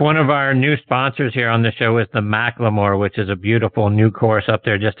 Kip, one of our new sponsors here on the show is the Macklemore, which is a beautiful new course up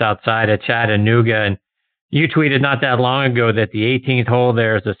there just outside of Chattanooga. And you tweeted not that long ago that the 18th hole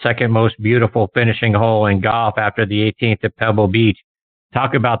there is the second most beautiful finishing hole in golf after the 18th at Pebble Beach.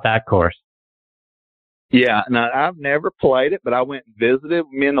 Talk about that course. Yeah, now I've never played it, but I went and visited.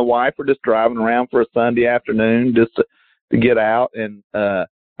 Me and the wife were just driving around for a Sunday afternoon just to get out, and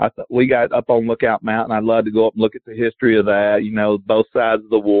we got up on Lookout Mountain. I'd love to go up and look at the history of that, you know, both sides of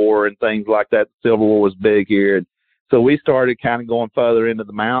the war and things like that. The Civil War was big here. And so we started kind of going further into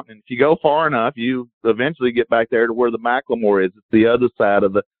the mountain. And if you go far enough, you eventually get back there to where the Macklemore is. It's the other side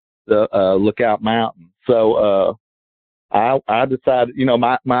of the Lookout Mountain. So I decided, you know,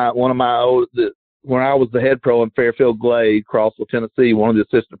 when I was the head pro in Fairfield Glade, Crossville, Tennessee, one of the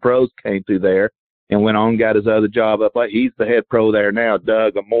assistant pros came through there and went on and got his other job up. He's the head pro there now,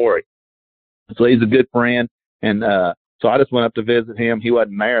 Doug Amore. So he's a good friend. And so I just went up to visit him. He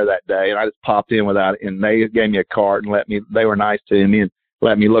wasn't there that day, and I just popped in without it. And they gave me a cart and they were nice to me and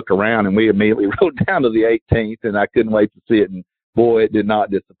let me look around. And we immediately rode down to the 18th, and I couldn't wait to see it. And boy, it did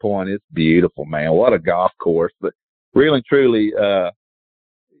not disappoint. It's beautiful, man. What a golf course. But really and truly,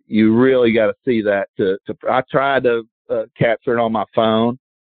 you really got to see that. I tried to capture it on my phone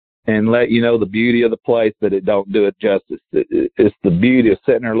and let you know the beauty of the place, but it don't do it justice. It's the beauty of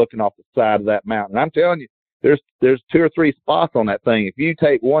sitting there looking off the side of that mountain. I'm telling you, there's 2 or 3 spots on that thing. If you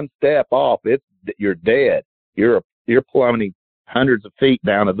take one step off, you're dead. You're plummeting hundreds of feet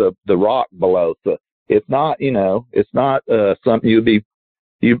down to the rock below. So it's not, something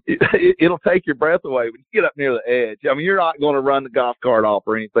it'll take your breath away when you get up near the edge. I mean, you're not going to run the golf cart off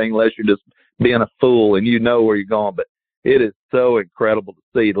or anything unless you're just being a fool and you know where you're going. But it is so incredible to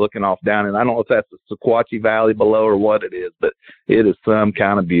see looking off down. And I don't know if that's the Sequatchie Valley below or what it is, but it is some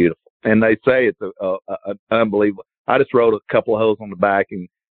kind of beautiful. And they say it's a unbelievable. I just rode a couple of holes on the back and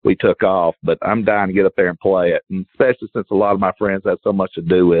we took off, but I'm dying to get up there and play it, and especially since a lot of my friends have so much to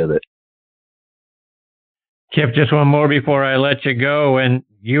do with it. Kip, just one more before I let you go. And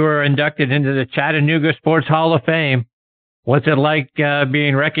you were inducted into the Chattanooga Sports Hall of Fame. What's it like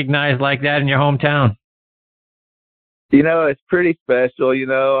being recognized like that in your hometown? You know, it's pretty special. You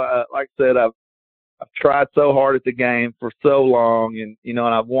know, like I said, I've tried so hard at the game for so long, and and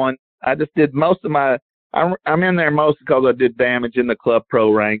I've won. I just did most of my. I'm in there mostly because I did damage in the club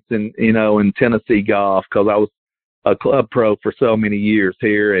pro ranks, and in Tennessee golf, because I was a club pro for so many years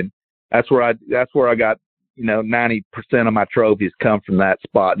here, and that's where I got 90% of my trophies come from that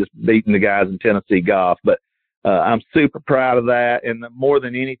spot, just beating the guys in Tennessee golf. But I'm super proud of that, and more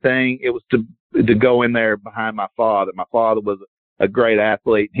than anything, it was to go in there behind my father. My father was a great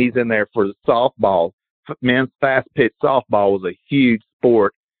athlete. He's in there for the softball. Men's fast pitch softball was a huge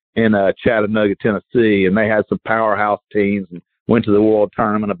sport in Chattanooga, Tennessee, and they had some powerhouse teams and went to the world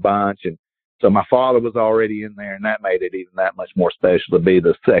tournament a bunch. And so my father was already in there, and that made it even that much more special to be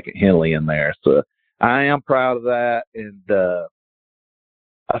the second Henley in there. So I am proud of that, and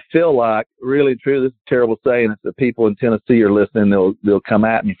I feel like, really true, this is a terrible saying, if the people in Tennessee are listening, they'll come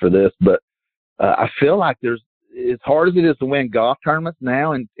at me for this, but I feel like as hard as it is to win golf tournaments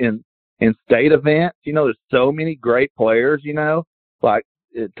now in state events, there's so many great players, like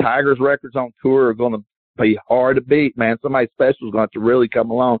Tiger's records on tour are going to be hard to beat, man. Somebody special is going to have to really come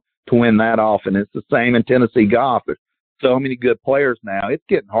along to win that off, and it's the same in Tennessee golf. There's so many good players now. It's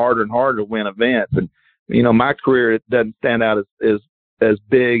getting harder and harder to win events, and my career, it doesn't stand out as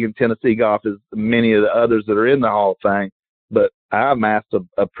big in Tennessee golf as many of the others that are in the Hall of Fame, but I amassed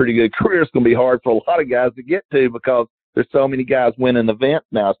a pretty good career. It's going to be hard for a lot of guys to get to because there's so many guys winning events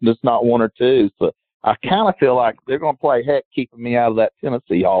now. It's just not one or two. So I kind of feel like they're going to play heck keeping me out of that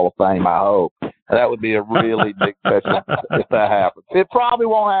Tennessee Hall of Fame, I hope. That would be a really big special if that happens. It probably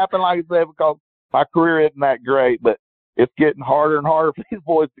won't happen, like I said, because my career isn't that great, but it's getting harder and harder for these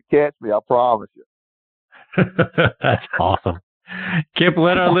boys to catch me, I promise you. That's awesome. Kip,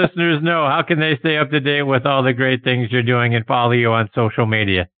 let our listeners know, how can they stay up to date with all the great things you're doing and follow you on social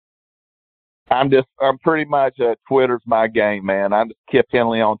media? I'm pretty much Twitter's my game, man. I'm just Kip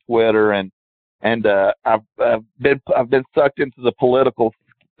Henley on Twitter, and I've been sucked into the political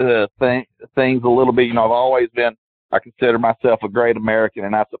things a little bit. I've always been. I consider myself a great American,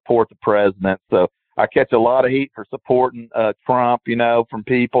 and I support the president. So I catch a lot of heat for supporting Trump, from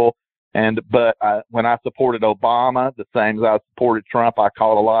people. But when I supported Obama, the same as I supported Trump, I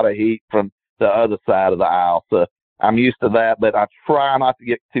caught a lot of heat from the other side of the aisle. So I'm used to that, but I try not to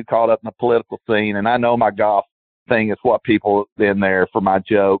get too caught up in the political scene. And I know my golf thing is what people in there for my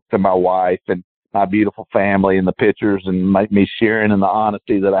jokes and my wife and my beautiful family and the pictures and me sharing and the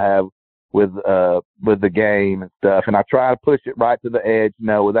honesty that I have with the game and stuff. And I try to push it right to the edge,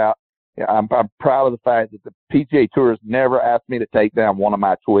 without. I'm proud of the fact that the PGA Tour has never asked me to take down one of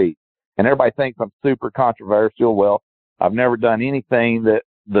my tweets. And everybody thinks I'm super controversial. Well, I've never done anything that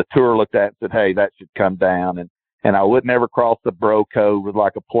the tour looked at and said, hey, that should come down. And I would never cross the bro code with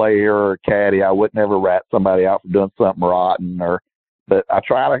like a player or a caddy. I would never rat somebody out for doing something rotten. But I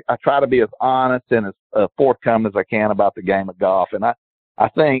try to be as honest and as forthcoming as I can about the game of golf. And I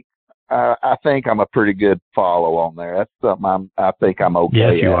think I'm a pretty good follow on there. That's something I think I'm okay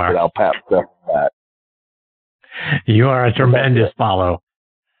yes, you at. Are. But I'll pat stuff back. You are a tremendous follow.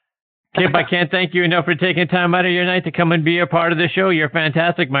 Kip, I can't thank you enough for taking time out of your night to come and be a part of the show. You're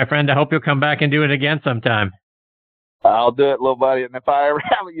fantastic, my friend. I hope you'll come back and do it again sometime. I'll do it, little buddy. And if I ever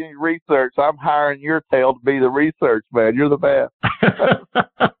have any research, I'm hiring your tail to be the research man. You're the best.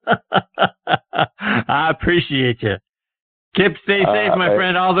 I appreciate you. Kip, stay safe, my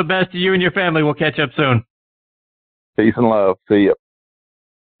friend. All the best to you and your family. We'll catch up soon. Peace and love. See ya.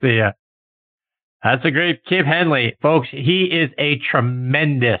 See ya. That's a great Kip Henley. Folks, he is a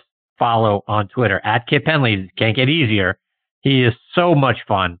tremendous follow on Twitter at Kip Henley. Can't get easier. He is so much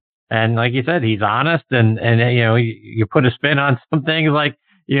fun. And like you said, he's honest and you put a spin on some things like,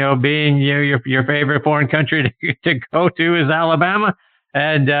 being your favorite foreign country to go to is Alabama.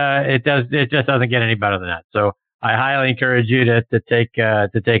 And it just doesn't get any better than that. So I highly encourage you to take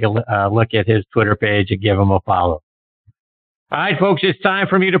a look at his Twitter page and give him a follow. All right, folks, it's time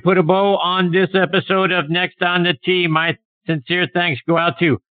for me to put a bow on this episode of Next on the Tee. My sincere thanks go out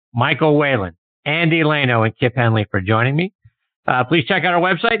to Michael Whelan, Andy Lano, and Kip Henley for joining me. Please check out our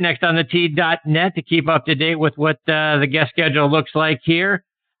website, nextonthetee.net, to keep up to date with what the guest schedule looks like here.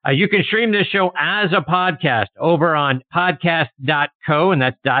 You can stream this show as a podcast over on podcast.co, and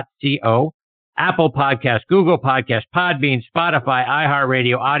that's .co, Apple Podcasts, Google Podcasts, Podbean, Spotify,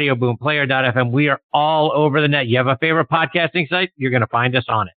 iHeartRadio, Audio Boom, Player.fm. We are all over the net. You have a favorite podcasting site? You're going to find us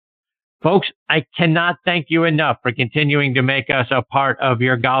on it. Folks, I cannot thank you enough for continuing to make us a part of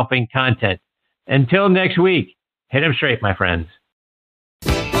your golfing content. Until next week, hit 'em straight, my friends.